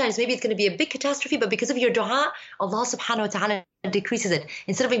until sometimes maybe it's going to be a big catastrophe, but because of your dua, Allah subhanahu wa ta'ala decreases it.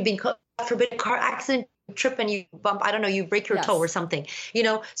 Instead of being, God forbid, a car accident, trip and you bump, I don't know, you break your toe or something,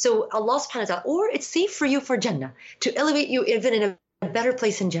 so Allah subhanahu wa ta'ala, or it's safe for you for Jannah, to elevate you even in a better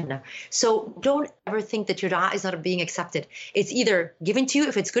place in Jannah. So don't ever think that your dua is not being accepted. It's either given to you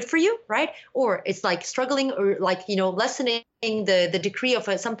if it's good for you, right? Or it's like struggling or like, lessening the decree of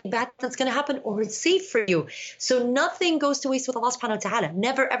something bad that's going to happen, or it's safe for you. So nothing goes to waste with Allah subhanahu wa ta'ala.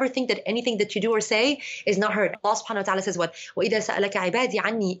 Never ever think that anything that you do or say is not heard. Allah subhanahu wa ta'ala says what? وَإِذَا سَأَلَكَ عِبَادِي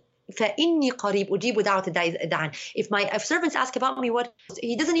عَنِّي فَإِنِّي قَرِيبٌ أُجِيبُ دَعْوَةَ الدَّاعِ إِذَا دَعَانِ. If servants ask about me, what?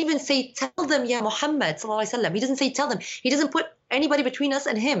 He doesn't even say, tell them, Ya Muhammad sallallahu alaihi wasallam. He doesn't say, tell them. He doesn't put anybody between us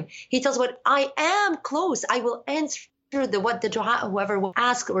and him. He tells what? I am close. I will answer the dua, whoever will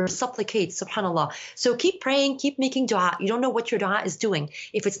ask or supplicate, subhanallah. So keep praying, keep making dua. You don't know what your dua is doing.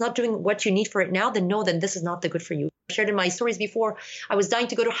 If it's not doing what you need for it now, then know then this is not the good for you. I shared in my stories before, I was dying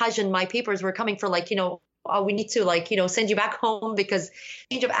to go to Hajj and my papers were coming for we need to send you back home because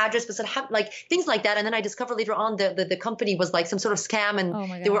change of address, but things like that. And then I discovered later on the company was like some sort of scam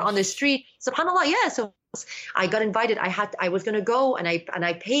and they were on the street. SubhanAllah, yeah. So I got invited. I was going to go and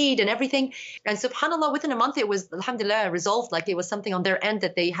I paid and everything. And SubhanAllah, within a month, it was, alhamdulillah, resolved. Like it was something on their end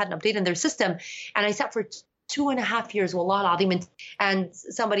that they hadn't updated their system. And I sat for 2.5 years, wallah al-azim, and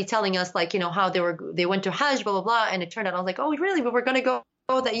somebody telling us how they went to Hajj, blah, blah, blah. And it turned out, I was like, oh, really? But we're going to go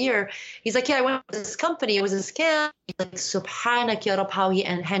that year. He's like, yeah, I went to this company. It was a scam. He's like, subhanak ya Rabb, how he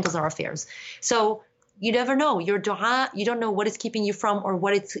handles our affairs. So you never know. Your dua, you don't know what it's keeping you from or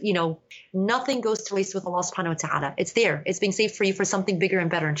what it's, nothing goes to waste with Allah subhanahu wa ta'ala. It's there. It's being saved for you for something bigger and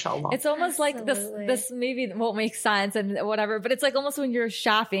better, inshallah. It's almost like this maybe won't make sense and whatever, but it's like almost when you're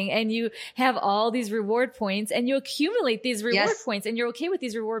shopping and you have all these reward points and you accumulate these reward points and you're okay with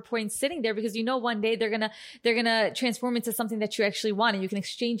these reward points sitting there because one day they're gonna transform into something that you actually want and you can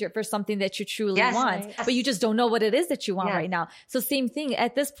exchange it for something that you truly want. Right. But you just don't know what it is that you want right now. So same thing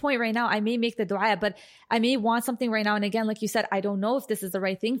at this point right now, I may make the dua, but I may want something right now. And again, like you said, I don't know if this is the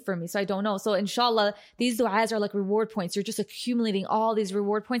right thing for me. So I don't know. So inshallah, these du'as are like reward points. You're just accumulating all these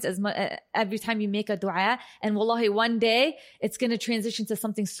reward points every time you make a dua. And wallahi, one day it's going to transition to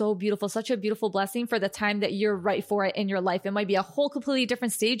something so beautiful, such a beautiful blessing for the time that you're right for it in your life. It might be a whole completely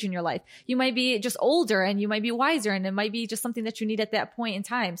different stage in your life. You might be just older and you might be wiser and it might be just something that you need at that point in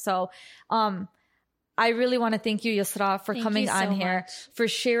time. So, I really want to thank you, Yusra, for coming on here, for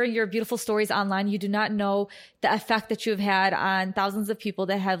sharing your beautiful stories online. You do not know the effect that you've had on thousands of people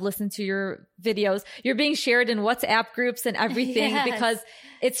that have listened to your videos. You're being shared in WhatsApp groups and everything because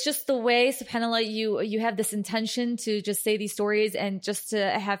it's just the way, subhanAllah, you have this intention to just say these stories and just to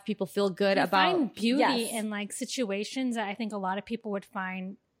have people feel good about find beauty in like situations that I think a lot of people would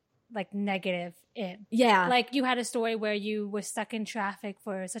find like negative in. Yeah. Like you had a story where you were stuck in traffic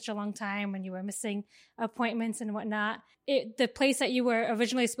for such a long time and you were missing appointments and whatnot. The place that you were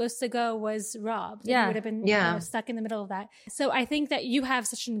originally supposed to go was robbed. Yeah. You would have been stuck in the middle of that. So I think that you have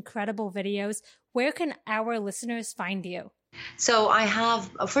such incredible videos. Where can our listeners find you? So I have,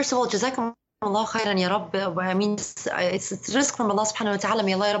 first of all, Jazakum Allah khairan ya Rabb. I mean, it's rizq from Allah subhanahu wa ta'ala.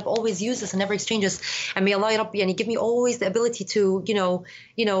 May Allah ya Rabb always use us and never exchange us. And may Allah ya Rabb give me always the ability to,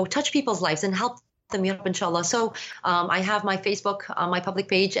 touch people's lives and help them, ya Rabb, inshallah. So I have my Facebook, my public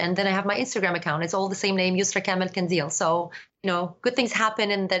page, and then I have my Instagram account. It's all the same name, Yusra Kamel Kanzil. So, good things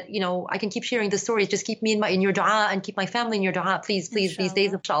happen and that, I can keep sharing the stories. Just keep me in your dua and keep my family in your dua, please, these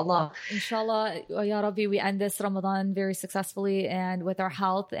days, inshallah. Inshallah, Ya Rabbi, we end this Ramadan very successfully and with our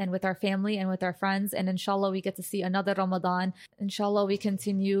health and with our family and with our friends. And inshallah, we get to see another Ramadan. Inshallah, we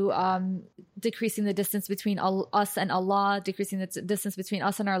continue decreasing the distance between us and Allah, decreasing the distance between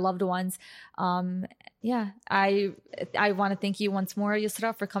us and our loved ones. I want to thank you once more,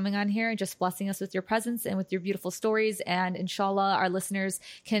 Yusra, for coming on here and just blessing us with your presence and with your beautiful stories. And inshallah, our listeners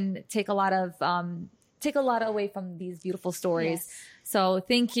can take a lot away from these beautiful stories. Yes. So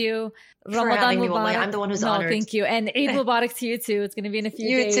thank you. Ramadan Mubarak. I'm the one who's honored. Thank you. And Eid Mubarak to you too. It's going to be in a few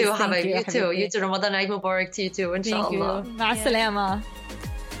days. You too, Habibi. You too. Ramadan Eid Mubarak to you too, inshallah. Thank you. Ma salama.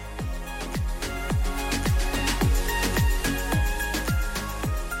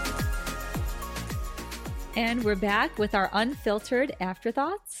 And we're back with our unfiltered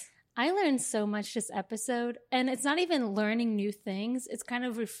afterthoughts. I learned so much this episode, and it's not even learning new things. It's kind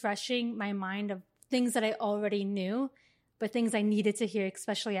of refreshing my mind of things that I already knew, but things I needed to hear,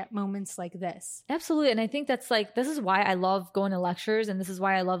 especially at moments like this. Absolutely. And I think this is why I love going to lectures. And this is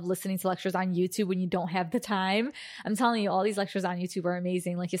why I love listening to lectures on YouTube when you don't have the time. I'm telling you, all these lectures on YouTube are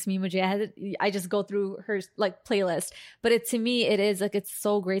amazing. Like Yasmin Mujahid, I just go through her playlist. But to me, it is it's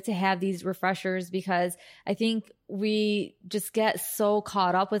so great to have these refreshers because I think we just get so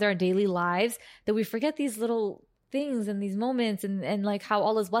caught up with our daily lives that we forget these little things and these moments and like how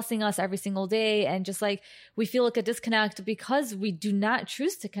Allah is blessing us every single day. And just like we feel like a disconnect because we do not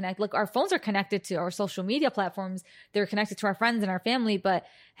choose to connect. Like our phones are connected to our social media platforms. They're connected to our friends and our family. But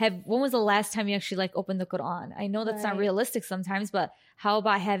when was the last time you actually opened the Quran? I know that's not realistic sometimes, but how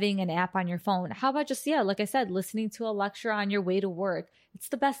about having an app on your phone? How about just, like I said, listening to a lecture on your way to work? It's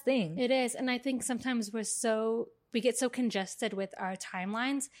the best thing. It is. And I think sometimes we get so congested with our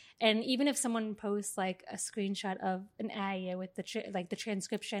timelines. And even if someone posts a screenshot of an ayah with the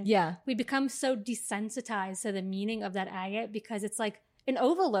transcription, we become so desensitized to the meaning of that ayah because it's like an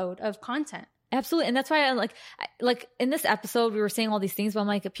overload of content. Absolutely. And that's why I like in this episode, we were saying all these things, but I'm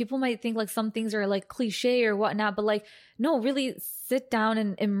like, people might think some things are cliche or whatnot, but no, really sit down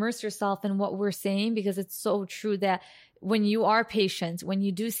and immerse yourself in what we're saying because it's so true that when you are patient, when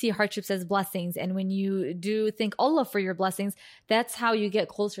you do see hardships as blessings, and when you do thank Allah for your blessings, that's how you get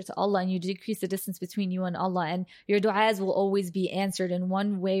closer to Allah and you decrease the distance between you and Allah. And your du'as will always be answered in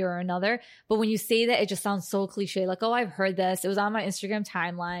one way or another. But when you say that, it just sounds so cliche. I've heard this. It was on my Instagram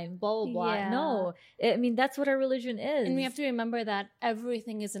timeline, blah, blah, blah. Yeah. No, that's what our religion is. And we have to remember that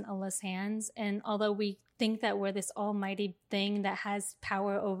everything is in Allah's hands. And although we think that we're this almighty thing that has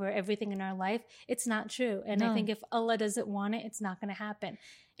power over everything in our life, it's not true. And I think if Allah doesn't want it, it's not going to happen.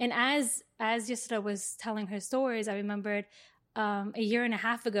 And as Yusra was telling her stories, I remembered a year and a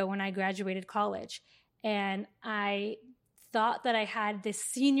half ago when I graduated college, and I thought that I had this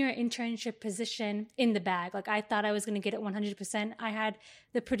senior internship position in the bag. Like I thought I was going to get it 100%. I had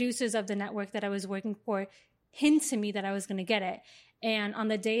the producers of the network that I was working for hint to me that I was going to get it. And on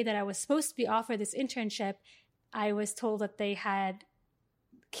the day that I was supposed to be offered this internship, I was told that they had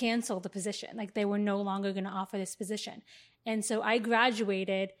canceled the position. Like they were no longer going to offer this position. And so I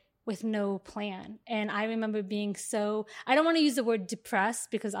graduated with no plan. And I remember being so, I don't want to use the word depressed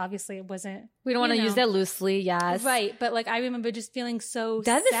because obviously it wasn't. We don't want to use that loosely, yes. Right. But like I remember just feeling so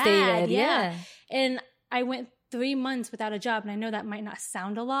devastated. Sad. Yeah. And I went 3 months without a job. And I know that might not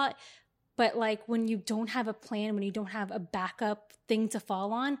sound a lot, but like when you don't have a plan, when you don't have a backup thing to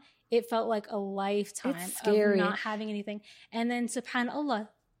fall on, it felt like a lifetime of not having anything. And then subhanAllah,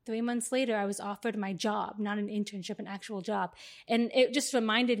 3 months later, I was offered my job, not an internship, an actual job. And it just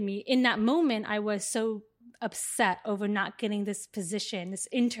reminded me, in that moment, I was so upset over not getting this position, this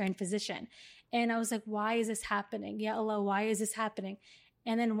intern position. And I was like, why is this happening? Ya Allah, why is this happening?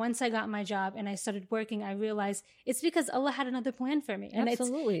 And then once I got my job and I started working, I realized it's because Allah had another plan for me. And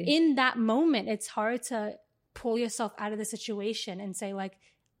absolutely. It's in that moment, it's hard to pull yourself out of the situation and say like,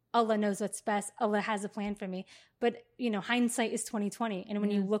 Allah knows what's best. Allah has a plan for me. But, you know, hindsight is 20/20. And when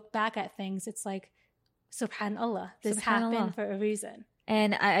you look back at things, it's like, subhanallah, this happened for a reason.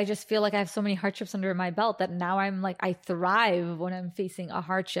 And I just feel like I have so many hardships under my belt that now I'm like, I thrive when I'm facing a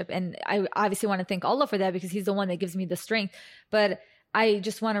hardship. And I obviously want to thank Allah for that because he's the one that gives me the strength. But I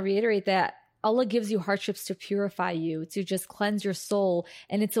just want to reiterate that Allah gives you hardships to purify you, to just cleanse your soul.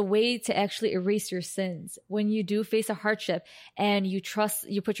 And it's a way to actually erase your sins. When you do face a hardship and you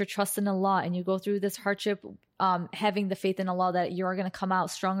put your trust in Allah and you go through this hardship, having the faith in Allah that you're going to come out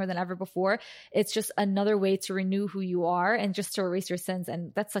stronger than ever before, it's just another way to renew who you are and just to erase your sins.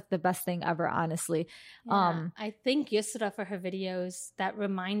 And that's like the best thing ever, honestly. Yeah, I thank Yusra for her videos that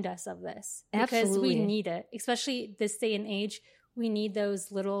remind us of this. Because absolutely. We need it, especially this day and age. We need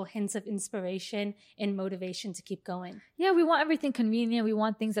those little hints of inspiration and motivation to keep going. Yeah, we want everything convenient. We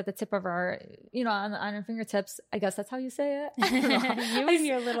want things at the tip of our, you know, on our fingertips. I guess that's how you say it. You and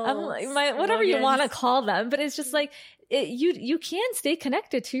your little whatever you want to call them. But it's just like, you can stay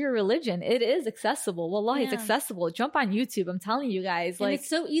connected to your religion. It is accessible. Wallahi, it's accessible. Jump on YouTube. I'm telling you guys. And it's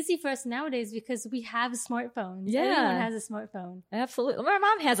so easy for us nowadays because we have smartphones. Yeah. Everyone has a smartphone. Absolutely. My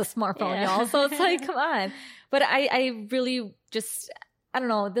mom has a smartphone, y'all. So it's like, come on. But I really just, I don't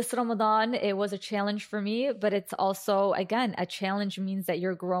know, this Ramadan, it was a challenge for me, but it's also, again, a challenge means that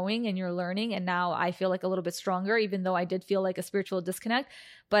you're growing and you're learning. And now I feel like a little bit stronger, even though I did feel like a spiritual disconnect.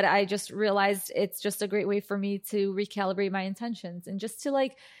 But I just realized it's just a great way for me to recalibrate my intentions and just to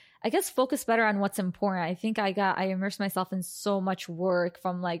like, I guess, focus better on what's important. I think I immersed myself in so much work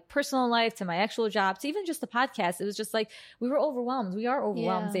from like personal life to my actual job to even just the podcast. It was just like, we were overwhelmed. We are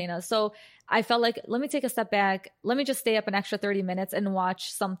overwhelmed, Zaina. So I felt like, let me take a step back. Let me just stay up an extra 30 minutes and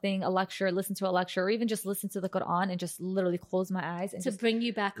watch something, a lecture, listen to a lecture, or even just listen to the Quran and just literally close my eyes and to just bring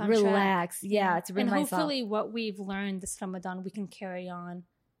you back on relax. track. Yeah. To bring myself. And hopefully what we've learned this Ramadan, we can carry on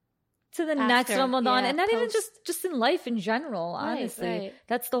to the next Ramadan, and not even just in life in general, honestly. Right.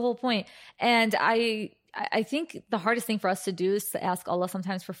 That's the whole point. And I think the hardest thing for us to do is to ask Allah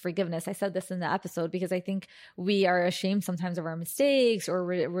sometimes for forgiveness. I said this in the episode because I think we are ashamed sometimes of our mistakes, or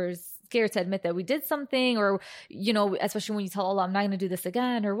we're scared to admit that we did something, or, you know, especially when you tell Allah, I'm not going to do this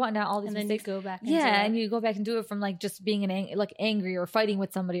again or whatnot, all these and then mistakes. You go back. And you go back and do it from like just being angry or fighting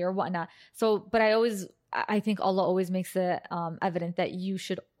with somebody or whatnot. So, but I think Allah always makes it evident that you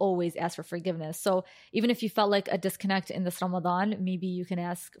should always ask for forgiveness. So even if you felt like a disconnect in this Ramadan, maybe you can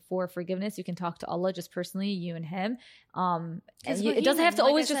ask for forgiveness. You can talk to Allah just personally, you and him. It doesn't have to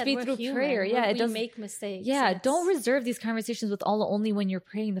always just be through prayer. Yeah, it does make mistakes. Yeah, don't reserve these conversations with Allah only when you're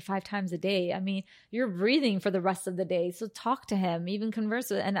praying the 5 times a day. I mean, you're breathing for the rest of the day. So talk to him, even converse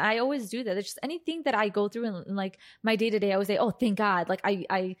with. And I always do that. It's just anything that I go through in like my day to day. I always say, oh, thank God. Like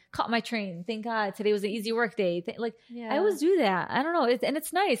I caught my train. Thank God today was an easy work day. I always do that. I don't know. And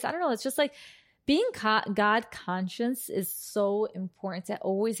it's nice. I don't know. It's just like being God conscious is so important, to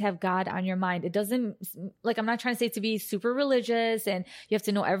always have God on your mind. It doesn't, like, I'm not trying to say to be super religious and you have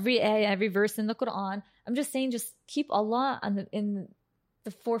to know every ayah, every verse in the Quran. I'm just saying, just keep Allah in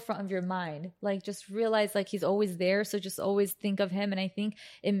the forefront of your mind. Like, just realize like he's always there. So just always think of him. And I think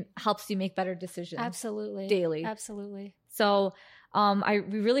it helps you make better decisions. Absolutely. Daily. Absolutely. So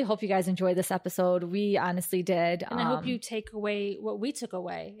we really hope you guys enjoyed this episode. We honestly did. And I hope you take away what we took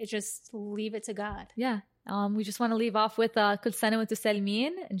away. It just leave it to God. Yeah. We just want to leave off with Kul Sana wa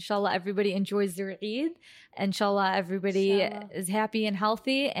Salmeen. Inshallah, everybody enjoys their Eid. Inshallah, everybody is happy and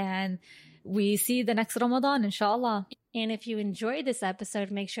healthy. And we see the next Ramadan, inshallah. And if you enjoyed this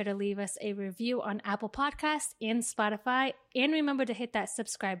episode, make sure to leave us a review on Apple Podcasts and Spotify. And remember to hit that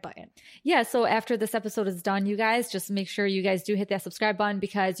subscribe button. Yeah, so after this episode is done, you guys, just make sure you guys do hit that subscribe button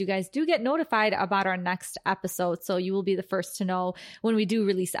because you guys do get notified about our next episode. So you will be the first to know when we do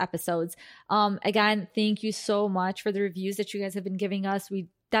release episodes. Again, thank you so much for the reviews that you guys have been giving us. We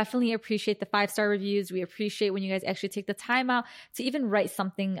definitely appreciate the 5-star reviews. We appreciate when you guys actually take the time out to even write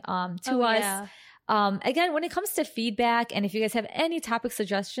something to us. Yeah. Again, when it comes to feedback, and if you guys have any topic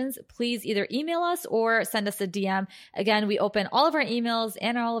suggestions, please either email us or send us a DM. Again, we open all of our emails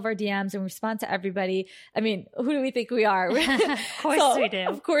and all of our DMs and respond to everybody. I mean, who do we think we are? Of course we do.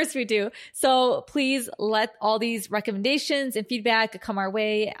 Of course we do. So please let all these recommendations and feedback come our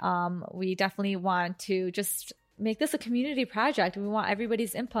way. We definitely want to just make this a community project. We want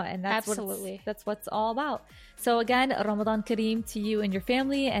everybody's input, and that's what's all about. So again, Ramadan Kareem to you and your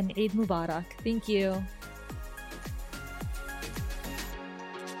family, and Eid Mubarak. Thank you.